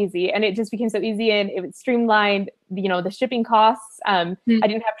so easy, and it just became so easy, and it was streamlined, the shipping costs. I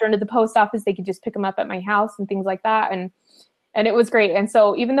didn't have to run to the post office. They could just pick them up at my house and things like that. And it was great. And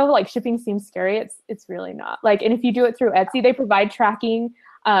so even though like shipping seems scary, it's really not. Like, and if you do it through Etsy, they provide tracking.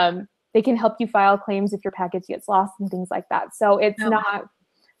 They can help you file claims if your package gets lost and things like that. So it's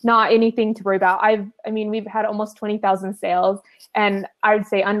not anything to worry about. We've had almost 20,000 sales, and I would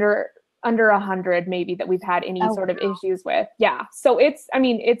say under 100 maybe that we've had any sort of issues with. Yeah. So it's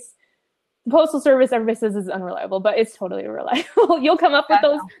the Postal Service, everybody says is unreliable, but it's totally reliable. You'll come up with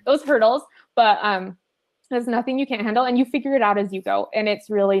those hurdles, but there's nothing you can't handle, and you figure it out as you go. And it's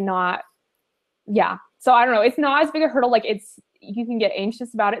really not, So I don't know. It's not as big a hurdle. Like, you can get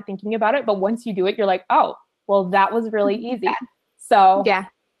anxious about it, thinking about it, but once you do it, you're like, oh, well, that was really easy. So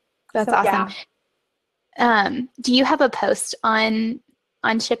that's awesome. Yeah. Do you have a post on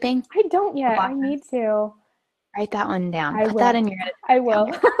shipping? I don't yet. I need to. Write that one down. Put that in your edit. I will.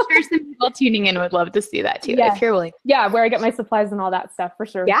 I'm sure some people tuning in would love to see that too, if you're willing. Yeah, where I get my supplies and all that stuff, for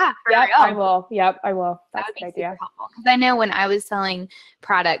sure. Yeah, I will. Yep, I will. That's a good idea. Because I know when I was selling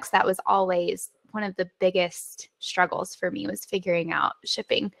products, that was always one of the biggest struggles for me, was figuring out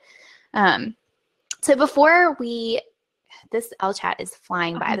shipping. So this Ellechat is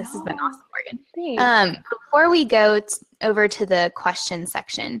flying by. This has been awesome, Morgan. Before we go over to the question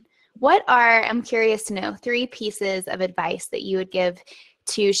section, I'm curious to know, 3 pieces of advice that you would give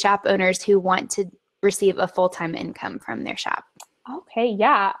to shop owners who want to receive a full-time income from their shop? Okay,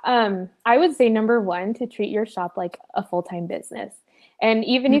 yeah. I would say number 1, to treat your shop like a full-time business. And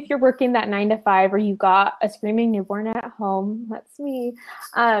even if you're working that 9 to 5, or you got a screaming newborn at home, that's me,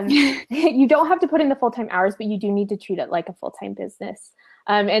 you don't have to put in the full-time hours, but you do need to treat it like a full-time business.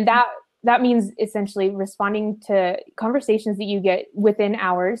 And that means essentially responding to conversations that you get within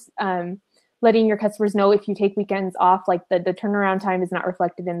hours, letting your customers know if you take weekends off, like the turnaround time is not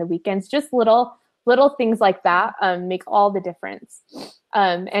reflected in the weekends. Just little things like that make all the difference.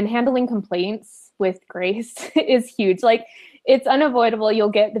 And handling complaints with grace is huge. Like, it's unavoidable. You'll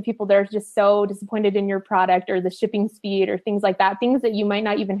get the people that are just so disappointed in your product or the shipping speed or things like that, things that you might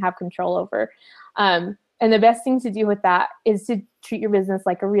not even have control over. And the best thing to do with that is to treat your business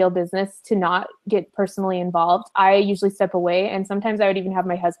like a real business, to not get personally involved. I usually step away, and sometimes I would even have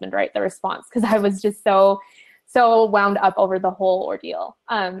my husband write the response because I was just so wound up over the whole ordeal.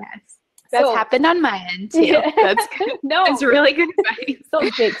 Yes. That's happened on my end too. Yeah. That's good. No, it's really good advice.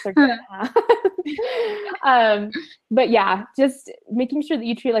 Those bakes are good. But yeah, just making sure that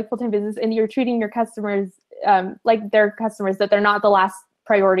you treat like full-time business, and you're treating your customers like they're customers, that they're not the last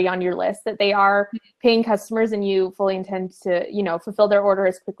priority on your list, that they are paying customers, and you fully intend to, fulfill their order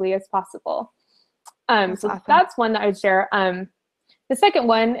as quickly as possible. That's one that I would share. The second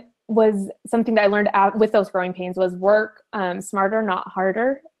one was something that I learned out with those growing pains, was work smarter, not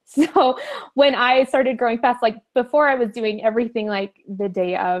harder. So when I started growing fast, like before I was doing everything like the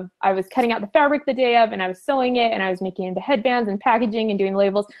day of, I was cutting out the fabric the day of, and I was sewing it, and I was making into headbands and packaging and doing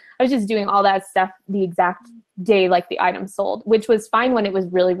labels. I was just doing all that stuff the exact day like the item sold, which was fine when it was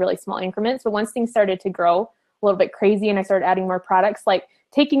really, really small increments. But once things started to grow a little bit crazy and I started adding more products, like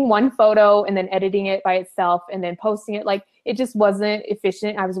taking one photo and then editing it by itself and then posting it, like it just wasn't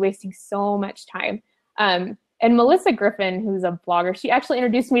efficient. I was wasting so much time. And Melissa Griffin, who's a blogger, she actually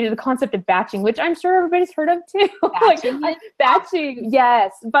introduced me to the concept of batching, which I'm sure everybody's heard of too. Batching,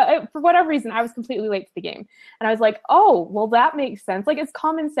 yes. But for whatever reason, I was completely late to the game. And I was like, oh, well, that makes sense. Like, it's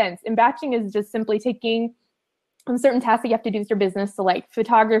common sense. And batching is just simply taking certain tasks that you have to do with your business. So like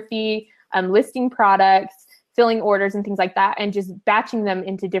photography, listing products, filling orders and things like that, and just batching them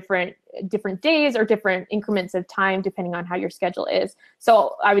into different days or different increments of time, depending on how your schedule is.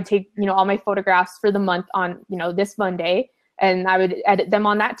 So I would take, all my photographs for the month on, this Monday, and I would edit them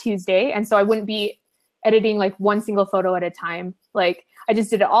on that Tuesday. And so I wouldn't be editing like one single photo at a time. Like I just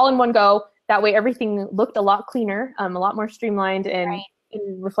did it all in one go. That way everything looked a lot cleaner, a lot more streamlined and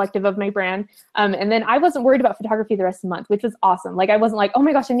reflective of my brand. And then I wasn't worried about photography the rest of the month, which was awesome. Like I wasn't like, oh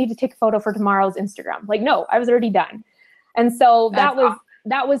my gosh, I need to take a photo for tomorrow's Instagram. Like, no, I was already done. And so that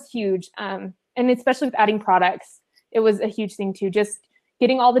was huge. And especially with adding products, it was a huge thing too. Just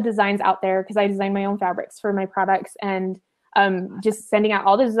getting all the designs out there, because I design my own fabrics for my products, and just sending out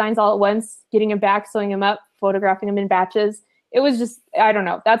all the designs all at once, getting them back, sewing them up, photographing them in batches. It was just, I don't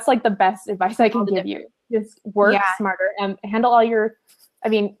know. That's like the best advice I can give you. Just work smarter and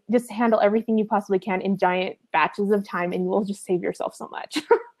just handle everything you possibly can in giant batches of time, and you will just save yourself so much.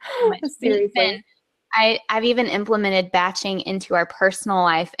 Seriously. I've even implemented batching into our personal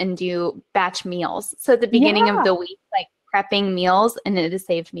life and do batch meals. So at the beginning of the week, like prepping meals, and it has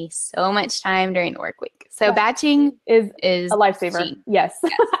saved me so much time during the work week. So batching is a lifesaver. Yes.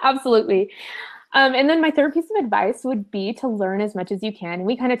 Absolutely. And then my third piece of advice would be to learn as much as you can. And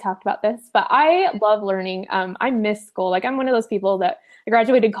we kind of talked about this, but I love learning. I miss school. Like I'm one of those people that I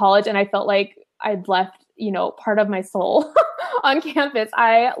graduated college and I felt like I'd left, part of my soul on campus.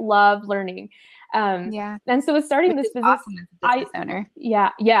 I love learning. And so with starting this business, awesome as a business owner.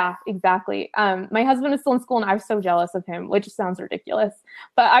 Yeah, exactly. My husband was still in school and I was so jealous of him, which sounds ridiculous,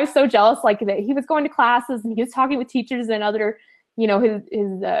 but I was so jealous, like that he was going to classes and he was talking with teachers and other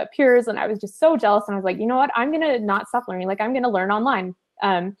his peers, and I was just so jealous. And I was like, you know what, I'm going to not stop learning. Like I'm going to learn online.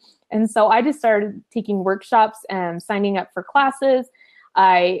 And so I just started taking workshops and signing up for classes.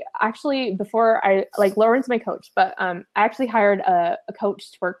 I actually, Lauren's my coach, but I actually hired a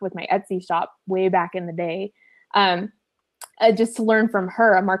coach to work with my Etsy shop way back in the day, just to learn from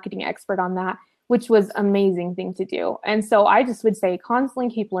her, a marketing expert on that, which was an amazing thing to do. And so I just would say constantly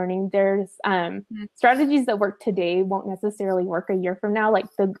keep learning. There's strategies that work today won't necessarily work a year from now. Like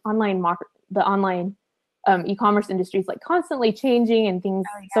the online e-commerce industry is like constantly changing, and things,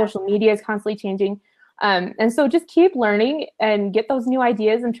 social media is constantly changing. And so just keep learning and get those new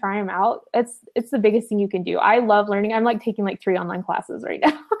ideas and try them out. It's the biggest thing you can do. I love learning. I'm like taking like 3 online classes right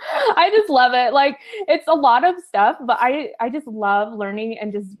now. I just love it. Like it's a lot of stuff, but I just love learning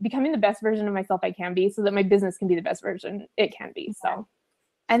and just becoming the best version of myself I can be, so that my business can be the best version it can be. So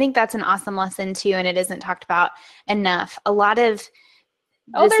I think that's an awesome lesson too. And it isn't talked about enough. A lot of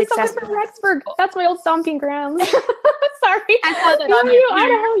there's someone from Rexburg. That's my old stomping grounds. Sorry. I saw that on your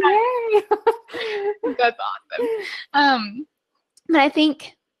Idaho, yay. That's awesome. But I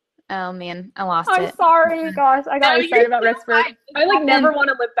think, oh man, I lost it. I'm sorry, gosh. I got excited about Rexburg. I never want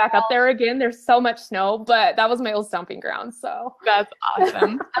to live back up there again. There's so much snow, but that was my old stomping ground. So that's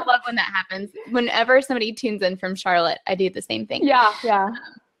awesome. I love when that happens. Whenever somebody tunes in from Charlotte, I do the same thing. Yeah.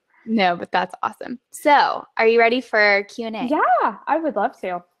 No, but that's awesome. So are you ready for Q&A? Yeah, I would love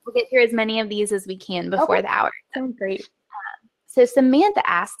to. We'll get through as many of these as we can before the hour. Sounds great. So Samantha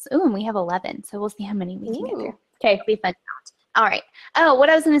asks, and we have 11, so we'll see how many we can get through. Okay. It'll be fun. All right. Oh, what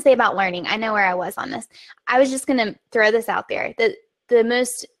I was going to say about learning. I know where I was on this. I was just going to throw this out there. The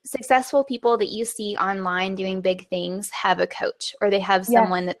most successful people that you see online doing big things have a coach, or they have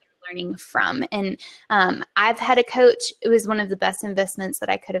someone that they're learning from. And I've had a coach. It was one of the best investments that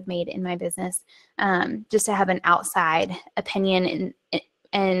I could have made in my business, just to have an outside opinion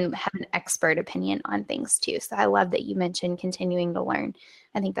and have an expert opinion on things too. So I love that you mentioned continuing to learn.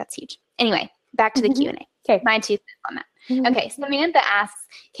 I think that's huge. Anyway, back to the Q&A. Okay. My 2 cents on that. Okay, Samantha asks,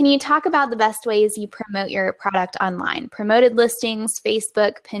 can you talk about the best ways you promote your product online? Promoted listings,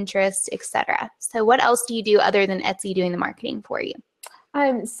 Facebook, Pinterest, etc. So what else do you do other than Etsy doing the marketing for you?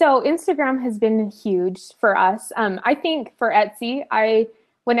 So Instagram has been huge for us. I think for Etsy,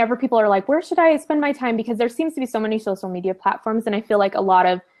 whenever people are like, where should I spend my time? Because there seems to be so many social media platforms, and I feel like a lot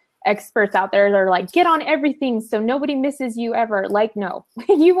of experts out there that are like, get on everything so nobody misses you ever. Like, no,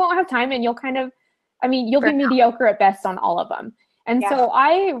 you won't have time, and you'll be mediocre at best on all of them. And so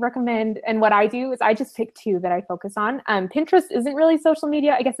I recommend, and what I do is I just pick 2 that I focus on. Pinterest isn't really social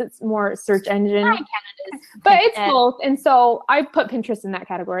media. I guess it's more search engine, but it's both. And so I put Pinterest in that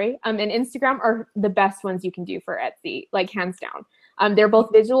category. And Instagram are the best ones you can do for Etsy, like hands down. They're both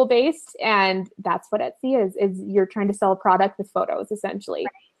visual based, and that's what Etsy is you're trying to sell a product with photos essentially.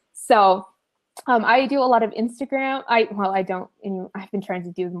 So I do a lot of Instagram. I don't, I've been trying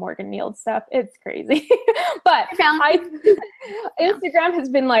to do the Morgan Nield stuff. It's crazy. But Instagram has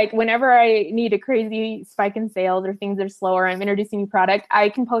been like, whenever I need a crazy spike in sales or things are slower, I'm introducing new product, I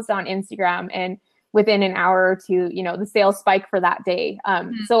can post on Instagram, and within an hour or two, the sales spike for that day.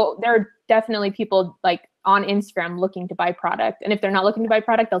 So there are definitely people like on Instagram looking to buy product. And if they're not looking to buy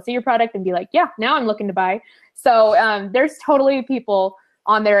product, they'll see your product and be like, yeah, now I'm looking to buy. So there's totally people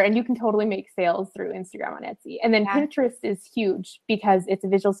on there, and you can totally make sales through Instagram on Etsy. And then Pinterest is huge because it's a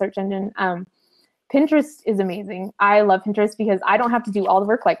visual search engine. Pinterest is amazing. I love Pinterest because I don't have to do all the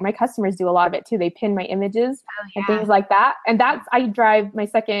work. Like my customers do a lot of it too. They pin my images and things like that. And I drive my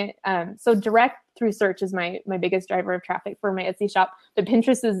second, so direct through search is my biggest driver of traffic for my Etsy shop. But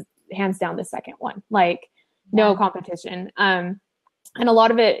Pinterest is hands down the second one, like no competition. And a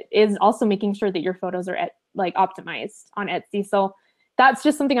lot of it is also making sure that your photos are optimized on Etsy. So that's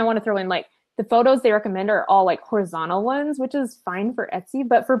just something I want to throw in. Like the photos they recommend are all like horizontal ones, which is fine for Etsy,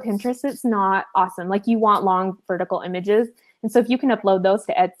 but for Pinterest, it's not awesome. Like you want long vertical images. And so if you can upload those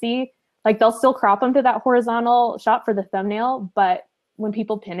to Etsy, like they'll still crop them to that horizontal shot for the thumbnail, but when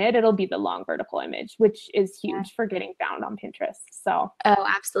people pin it, it'll be the long vertical image, which is huge for getting found on Pinterest. So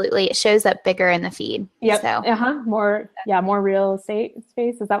absolutely. It shows up bigger in the feed. Yep. So more real estate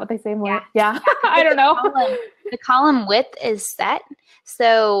space. Is that what they say? More? Yeah. I don't know. The column width is set.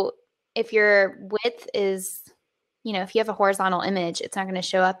 So if your width is, if you have a horizontal image, it's not going to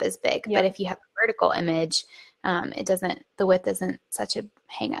show up as big. But if you have a vertical image, the width isn't such a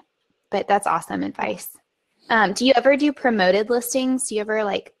hang up. But that's awesome advice. Do you ever do promoted listings? Do you ever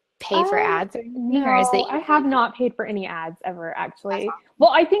pay for ads or anything? No, or is it I have not paid for any ads ever, actually.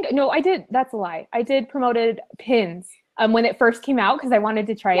 Well, I think, no, I did. That's a lie. I did promoted pins when it first came out because I wanted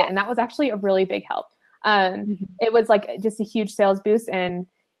to try it. And that was actually a really big help. It was just a huge sales boost. And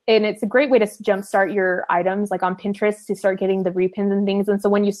it's a great way to jumpstart your items on Pinterest to start getting the repins and things. And so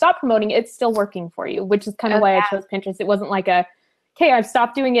when you stop promoting, it's still working for you, which is kind of why I chose Pinterest. It wasn't okay, I've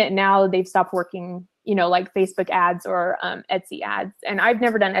stopped doing it. Now they've stopped working, like Facebook ads or Etsy ads. And I've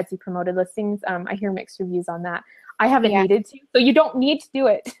never done Etsy promoted listings. I hear mixed reviews on that. I haven't needed to. So you don't need to do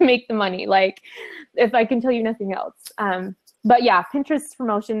it to make the money. If I can tell you nothing else. But yeah, Pinterest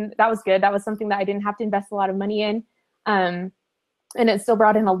promotion, that was good. That was something that I didn't have to invest a lot of money in. And it still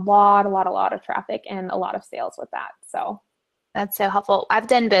brought in a lot of traffic and a lot of sales with that. So that's so helpful. I've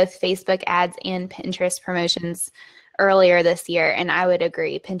done both Facebook ads and Pinterest promotions earlier this year, and I would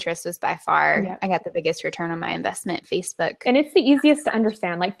agree Pinterest was by far, I got the biggest return on my investment. Facebook. And it's the easiest to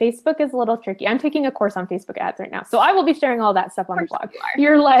understand. Facebook is a little tricky. I'm taking a course on Facebook ads right now, so I will be sharing all that stuff on the blog.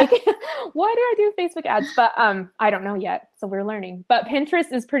 You're like, why do I do Facebook ads? But I don't know yet, so we're learning. But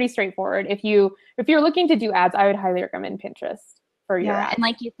Pinterest is pretty straightforward. If you're looking to do ads, I would highly recommend Pinterest for your ads. And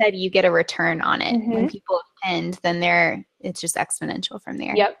like you said, you get a return on it. When people have pinned, then it's just exponential from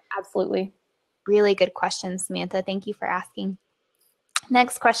there. Yep, absolutely. Really good question, Samantha. Thank you for asking.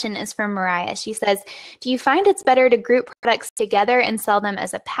 Next question is from Mariah. She says, do you find it's better to group products together and sell them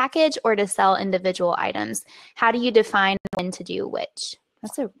as a package or to sell individual items? How do you define when to do which?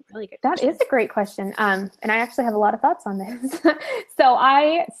 That's a really good question. That is a great question. And I actually have a lot of thoughts on this. So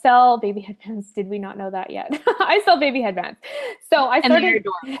I sell baby headbands. Did we not know that yet? I sell baby headbands. So I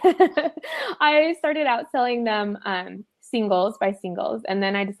started out selling them singles by singles. And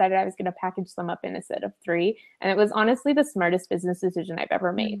then I decided I was going to package them up in a set of 3. And it was honestly the smartest business decision I've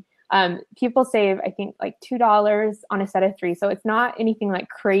ever made. People save, I think, $2 on a set of 3. So it's not anything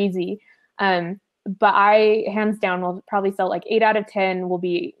crazy. But I, hands down, will probably sell 8 out of 10 will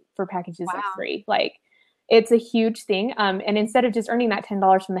be for packages of 3. It's a huge thing. And instead of just earning that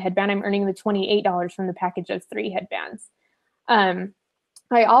 $10 from the headband, I'm earning the $28 from the package of 3 headbands.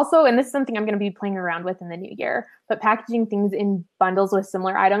 I also, and this is something I'm going to be playing around with in the new year, but packaging things in bundles with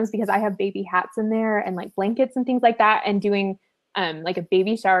similar items, because I have baby hats in there and blankets and things like that, and doing a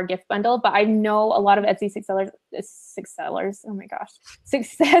baby shower gift bundle. But I know a lot of Etsy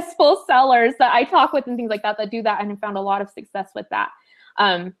successful sellers that I talk with and things like that do that, and have found a lot of success with that.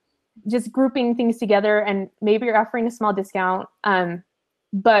 Just grouping things together, and maybe you're offering a small discount,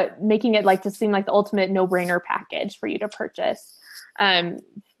 but making it just seem like the ultimate no-brainer package for you to purchase.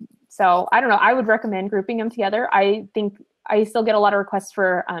 So I don't know. I would recommend grouping them together. I think I still get a lot of requests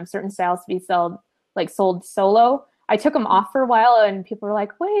for certain styles to be sold solo. I took them off for a while, and people were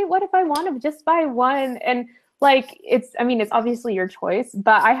like, wait, what if I want to just buy one? And Like it's obviously your choice,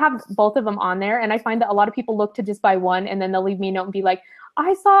 but I have both of them on there, and I find that a lot of people look to just buy one, and then they'll leave me a note and be like,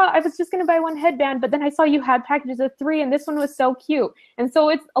 I was just going to buy one headband, but then I saw you had packages of 3 and this one was so cute. And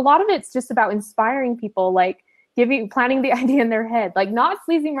so a lot of it's just about inspiring people, like planting the idea in their head, like not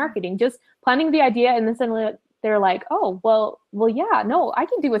sleazy marketing, just planting the idea. And then suddenly they're like, oh, well, yeah, no, I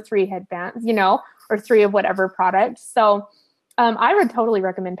can do with 3 headbands, or 3 of whatever product. So I would totally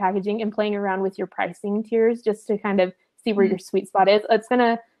recommend packaging and playing around with your pricing tiers just to kind of see where your sweet spot is. It's going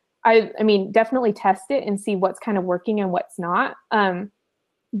to, definitely test it and see what's kind of working and what's not.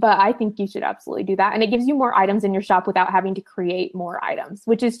 But I think you should absolutely do that. And it gives you more items in your shop without having to create more items,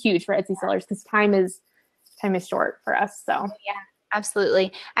 which is huge for Etsy sellers because time is short for us. So yeah,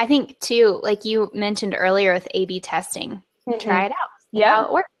 absolutely. I think too, like you mentioned earlier with A/B testing, try it out. See how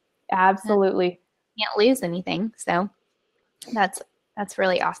it works. Absolutely. Can't lose anything. So that's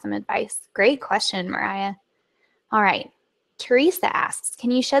really awesome advice. Great question, Mariah. All right. Teresa asks,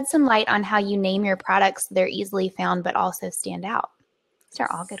 can you shed some light on how you name your products so they're easily found but also stand out? These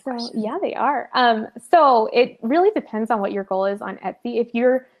are all good questions. Yeah, they are. So it really depends on what your goal is on Etsy. If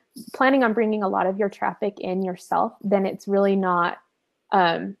you're planning on bringing a lot of your traffic in yourself, then it's really not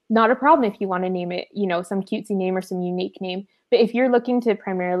a problem if you want to name it, some cutesy name or some unique name. But if you're looking to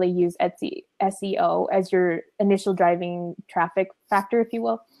primarily use Etsy SEO as your initial driving traffic factor, if you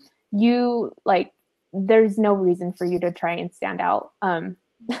will, there's no reason for you to try and stand out.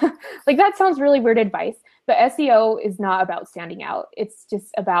 Like that sounds really weird advice, but SEO is not about standing out. It's just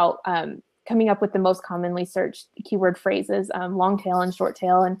about coming up with the most commonly searched keyword phrases, long tail and short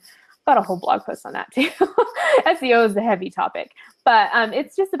tail, and I've got a whole blog post on that too. SEO is a heavy topic, but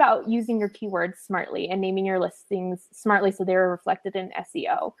it's just about using your keywords smartly and naming your listings smartly so they're reflected in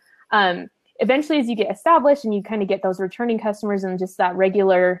SEO. Eventually, as you get established and you kind of get those returning customers and just that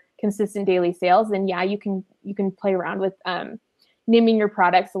regular, consistent daily sales, then yeah, you can play around with naming your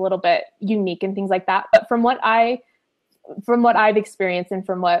products a little bit unique and things like that. But from what I've experienced and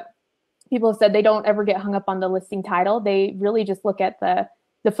from what people have said, they don't ever get hung up on the listing title. They really just look at the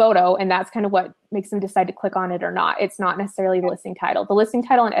photo, and that's kind of what makes them decide to click on it or not. It's not necessarily the listing title. The listing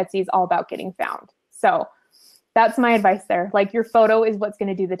title on Etsy is all about getting found. So that's my advice there. Like your photo is what's going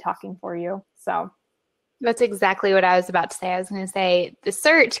to do the talking for you. So that's exactly what I was about to say. I was going to say the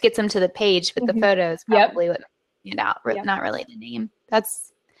search gets them to the page, but the photo is probably what stand out, not really the name.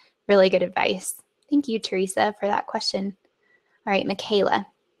 That's really good advice. Thank you, Teresa, for that question. All right, Michaela.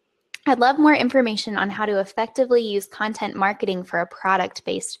 I'd love more information on how to effectively use content marketing for a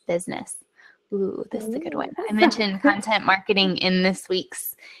product-based business. Ooh, this is a good one. I mentioned content marketing in this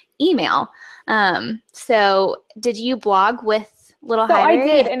week's email. So did you blog with Little Highberry? I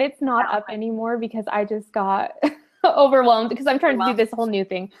did, and it's not up anymore because I just got overwhelmed because I'm trying to do this whole new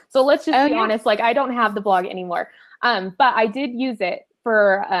thing. So let's just be honest, like I don't have the blog anymore. But I did use it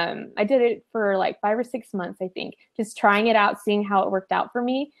for, I did it for like 5 or 6 months, I think, just trying it out, seeing how it worked out for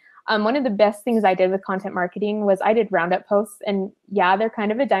me. One of the best things I did with content marketing was I did roundup posts, and yeah, they're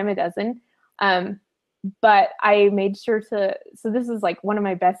kind of a dime a dozen. But I made sure so this is like one of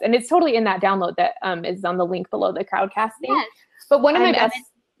my best, and it's totally in that download that is on the link below the crowdcasting. Yes. But one of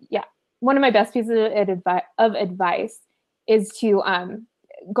my best pieces of advice is to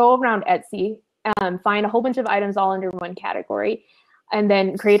go around Etsy, find a whole bunch of items all under one category, and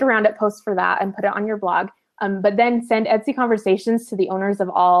then create a roundup post for that and put it on your blog. But then send Etsy conversations to the owners of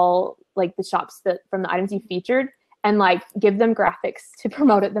all like the shops from the items you featured, and like give them graphics to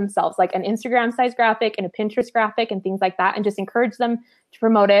promote it themselves, like an Instagram size graphic and a Pinterest graphic and things like that, and just encourage them to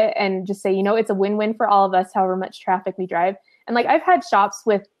promote it and just say, it's a win-win for all of us, however much traffic we drive. And like I've had shops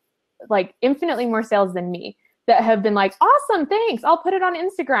with like infinitely more sales than me that have been like, awesome, thanks, I'll put it on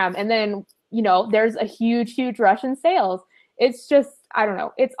Instagram. And then, there's a huge, huge rush in sales. It's just, I don't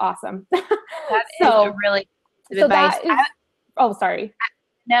know, it's awesome. That is a really good advice. Sorry.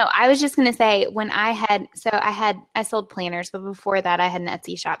 No, I was just going to say I sold planners, but before that I had an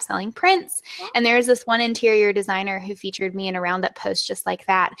Etsy shop selling prints. And there was this one interior designer who featured me in a roundup post just like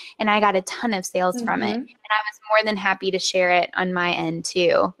that. And I got a ton of sales from it. And I was more than happy to share it on my end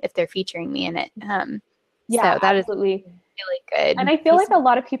too, if they're featuring me in it. Yeah, so that absolutely. Is really good. And I feel like a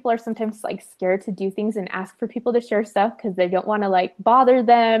lot of people are sometimes like scared to do things and ask for people to share stuff because they don't want to like bother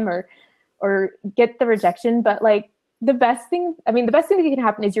them or get the rejection. But like, the best thing that can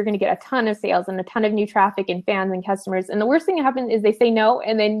happen is you're going to get a ton of sales and a ton of new traffic and fans and customers. And the worst thing that happens is they say no,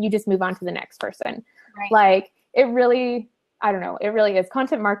 and then you just move on to the next person. Right. Like it really is.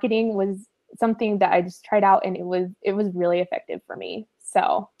 Content marketing was something that I just tried out, and it was really effective for me.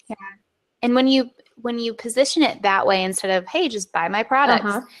 So yeah. And when you position it that way, instead of, hey, just buy my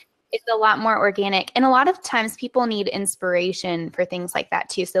products, It's a lot more organic. And a lot of times people need inspiration for things like that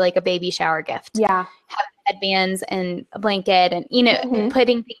too. So like a baby shower gift. Yeah. Have headbands and a blanket and,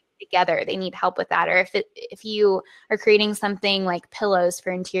 putting things together. They need help with that. Or if you are creating something like pillows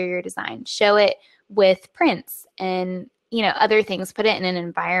for interior design, show it with prints and, other things. Put it in an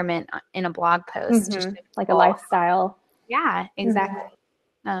environment in a blog post. Just like a lifestyle. Yeah, exactly.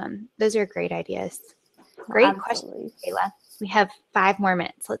 Those are great ideas. Great question, Kayla. We have 5 more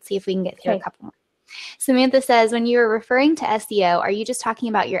minutes. Let's see if we can get through a couple more. Samantha says, when you're referring to SEO, are you just talking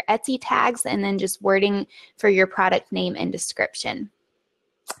about your Etsy tags and then just wording for your product name and description?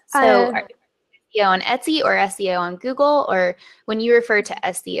 So are you SEO on Etsy or SEO on Google, or when you refer to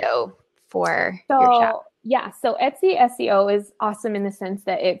SEO for your shop? Yeah, so Etsy SEO is awesome in the sense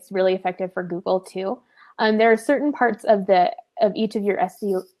that it's really effective for Google too. There are certain parts of each of your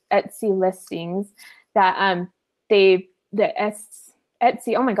Etsy listings that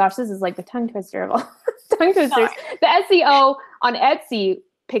Etsy, oh my gosh, this is like the tongue twister of all tongue twisters. The SEO on Etsy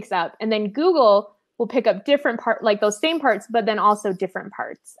picks up, and then Google will pick up different parts, like those same parts, but then also different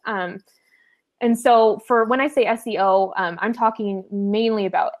parts. And so for when I say SEO, I'm talking mainly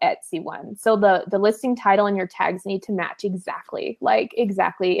about Etsy one. So the listing title and your tags need to match exactly.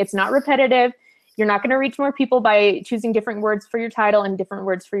 It's not repetitive. You're not going to reach more people by choosing different words for your title and different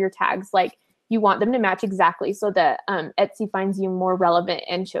words for your tags. Like, you want them to match exactly so that Etsy finds you more relevant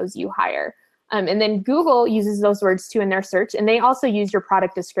and shows you higher. And then Google uses those words too in their search. And they also use your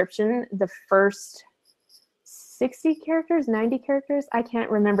product description, the first 60 characters, 90 characters. I can't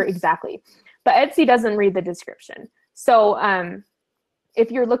remember exactly. But Etsy doesn't read the description. So if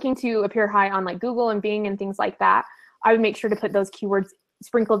you're looking to appear high on like Google and Bing and things like that, I would make sure to put those keywords,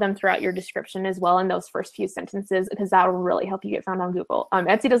 sprinkle them throughout your description as well in those first few sentences, because that will really help you get found on Google.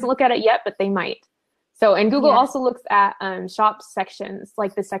 Etsy doesn't look at it yet, but they might. So, and Google also looks at shop sections,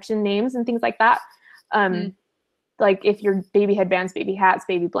 like the section names and things like that. Like if you're baby headbands, baby hats,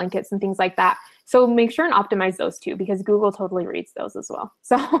 baby blankets, and things like that. So make sure and optimize those too, because Google totally reads those as well.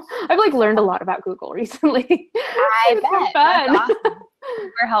 So I've like learned a lot about Google recently. I bet. That's awesome.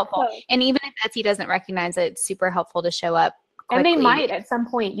 Super helpful. And even if Etsy doesn't recognize it, it's super helpful to show up quickly. And they might at some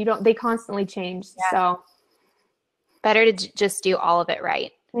point. They constantly change. Yeah. So better to just do all of it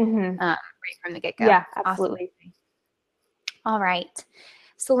right. Right from the get-go. Yeah, absolutely. Awesome. All right.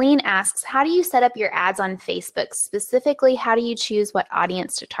 Celine asks, how do you set up your ads on Facebook? Specifically, how do you choose what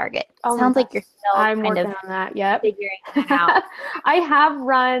audience to target? Sounds like you're still working on that. Yep. Figuring that out. I have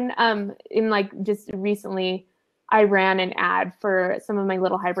run in like just recently, I ran an ad for some of my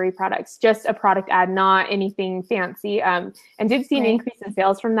Little Highbury products, just a product ad, not anything fancy, and did see an increase in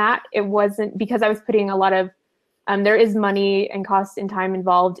sales from that. It wasn't because I was putting a lot of there is money and cost and time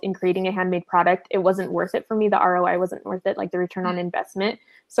involved in creating a handmade product. It wasn't worth it for me. The ROI wasn't worth it, like the return on investment.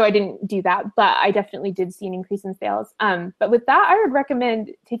 So I didn't do that, but I definitely did see an increase in sales. But with that, I would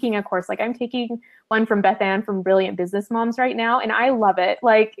recommend taking a course. Like I'm taking one from Beth Ann from Brilliant Business Moms right now, and I love it.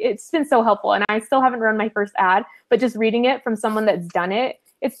 Like it's been so helpful, and I still haven't run my first ad, but just reading it from someone that's done it,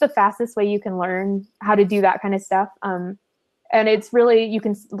 it's the fastest way you can learn how to do that kind of stuff. And it's really, you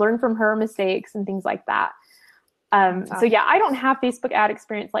can learn from her mistakes and things like that. So yeah, I don't have Facebook ad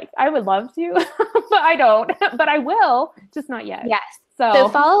experience. Like I would love to, but I don't, but I will, just not yet. Yes. So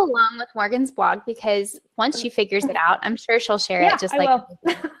follow along with Morgan's blog, because once she figures it out, I'm sure she'll share it just like.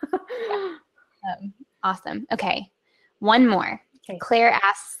 Awesome. Okay. One more. Okay. Claire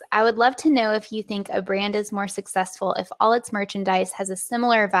asks, I would love to know if you think a brand is more successful if all its merchandise has a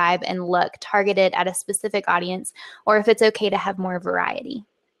similar vibe and look targeted at a specific audience, or if it's okay to have more variety.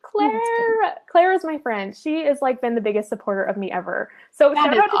 Claire is my friend. She has like been the biggest supporter of me ever. So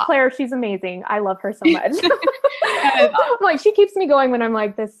shout out to Claire. She's amazing. I love her so much. Like she keeps me going when I'm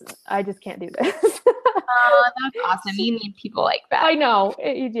like this. I just can't do this. Oh, that's awesome. You need people like that. I know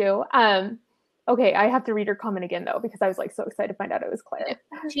you do. Okay, I have to read her comment again though, because I was like so excited to find out it was Claire.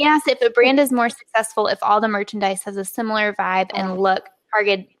 She asked if a brand is more successful if all the merchandise has a similar vibe and look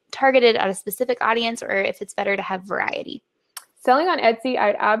targeted at a specific audience, or if it's better to have variety. Selling on Etsy,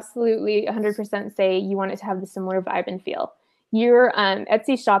 I'd absolutely 100% say you want it to have the similar vibe and feel. Your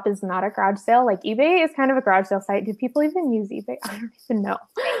Etsy shop is not a garage sale. Like eBay is kind of a garage sale site. Do people even use eBay? I don't even know.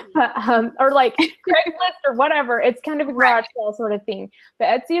 But, or like Craigslist or whatever. It's kind of a garage sale sort of thing. But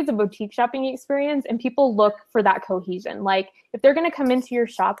Etsy is a boutique shopping experience, and people look for that cohesion. Like if they're going to come into your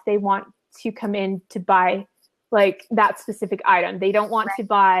shop, they want to come in to buy like that specific item. They don't want to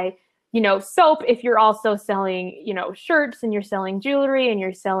buy soap if you're also selling, shirts and you're selling jewelry and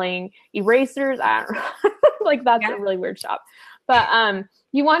you're selling erasers. I don't know. Like that's a really weird shop. But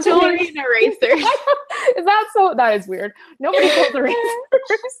you want jewelry and erasers. That is weird. Nobody sells erasers.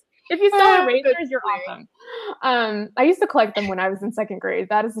 If you sell erasers, you're awesome. I used to collect them when I was in second grade.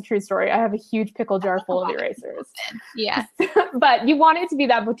 That is a true story. I have a huge pickle jar full of erasers. Yeah. But you want it to be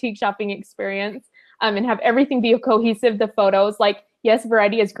that boutique shopping experience, and have everything be cohesive. The photos, like, yes,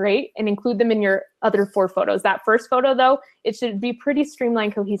 variety is great, and include them in your other 4 photos. That first photo, though, it should be pretty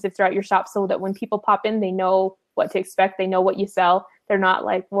streamlined, cohesive throughout your shop, so that when people pop in, they know what to expect. They know what you sell. They're not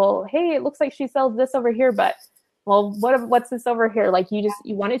like, well, hey, it looks like she sells this over here, but well, what's this over here? Like, you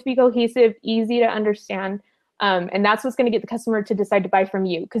want it to be cohesive, easy to understand. And that's what's going to get the customer to decide to buy from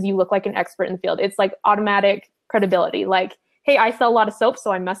you, because you look like an expert in the field. It's like automatic credibility. Like, hey, I sell a lot of soap,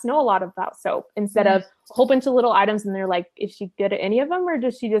 so I must know a lot about soap, instead of a whole bunch of little items. And they're like, is she good at any of them, or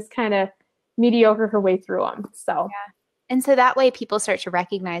does she just kind of mediocre her way through them? So, yeah. And so that way people start to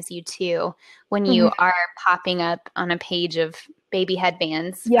recognize you too when you are popping up on a page of baby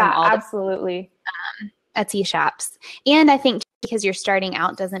headbands. Yeah, from all absolutely. Etsy shops. And I think because you're starting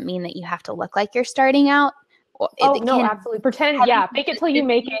out doesn't mean that you have to look like you're starting out. No, absolutely. Pretend, fake it till you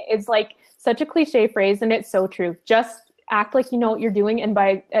make it is like such a cliche phrase, and it's so true. Just act like you know what you're doing, and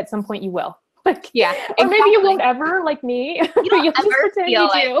at some point you will. Like, yeah. Or maybe you won't ever, like me. You don't You'll ever just pretend feel you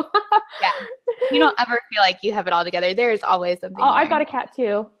like, do. yeah. You don't ever feel like you have it all together. There's always something. I've got a cat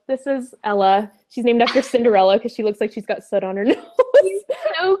too. This is Ella. She's named after Cinderella because she looks like she's got soot on her nose.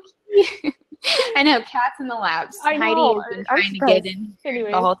 So cute. I know, cats in the labs. I know. Heidi has been trying to get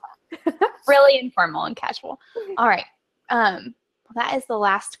in the whole time. Really informal and casual. All right. That is the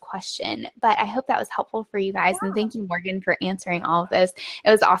last question, but I hope that was helpful for you guys. And thank you, Morgan, for answering all of this.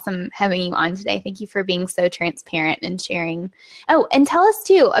 It was awesome having you on today. Thank you for being so transparent and sharing. Oh, and tell us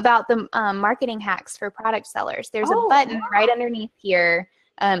too about the marketing hacks for product sellers. There's a button right underneath here,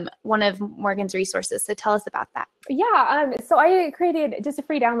 one of Morgan's resources. So tell us about that. Yeah, so I created just a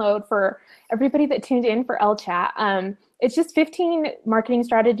free download for everybody that tuned in for Ellechat. It's just 15 marketing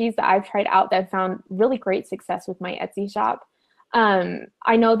strategies that I've tried out that have found really great success with my Etsy shop.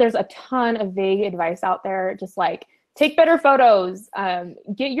 I know there's a ton of vague advice out there, just like take better photos,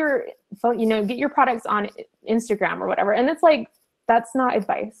 get your products on Instagram or whatever. And it's like, that's not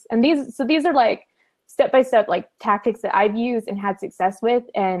advice. And these are like step-by-step like tactics that I've used and had success with,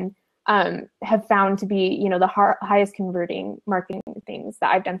 and have found to be, the highest converting marketing things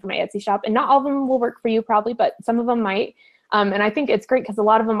that I've done for my Etsy shop. And not all of them will work for you probably, but some of them might. And I think it's great because a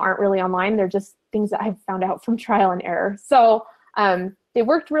lot of them aren't really online. They're just things that I've found out from trial and error. So they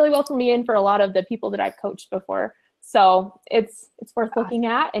worked really well for me and for a lot of the people that I've coached before. So it's worth looking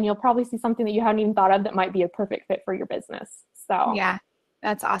at, and you'll probably see something that you hadn't even thought of that might be a perfect fit for your business. So yeah.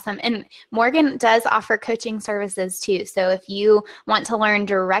 That's awesome. And Morgan does offer coaching services too. So if you want to learn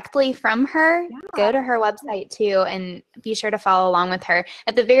directly from her, go to her website too, and be sure to follow along with her.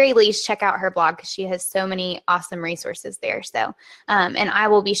 At the very least, check out her blog because she has so many awesome resources there. So, and I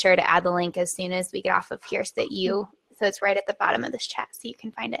will be sure to add the link as soon as we get off of here so it's right at the bottom of this chat so you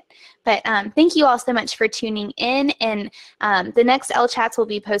can find it. But thank you all so much for tuning in. And the next Elechats will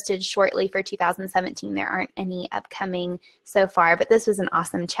be posted shortly for 2017. There aren't any upcoming so far, but this was an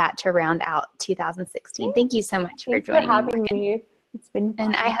awesome chat to round out 2016. Thank you so much for joining me. It's been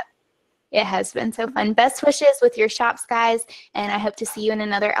fun. And it has been so fun. Best wishes with your shops, guys. And I hope to see you in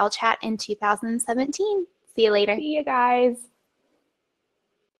another Ellechat in 2017. See you later. See you guys.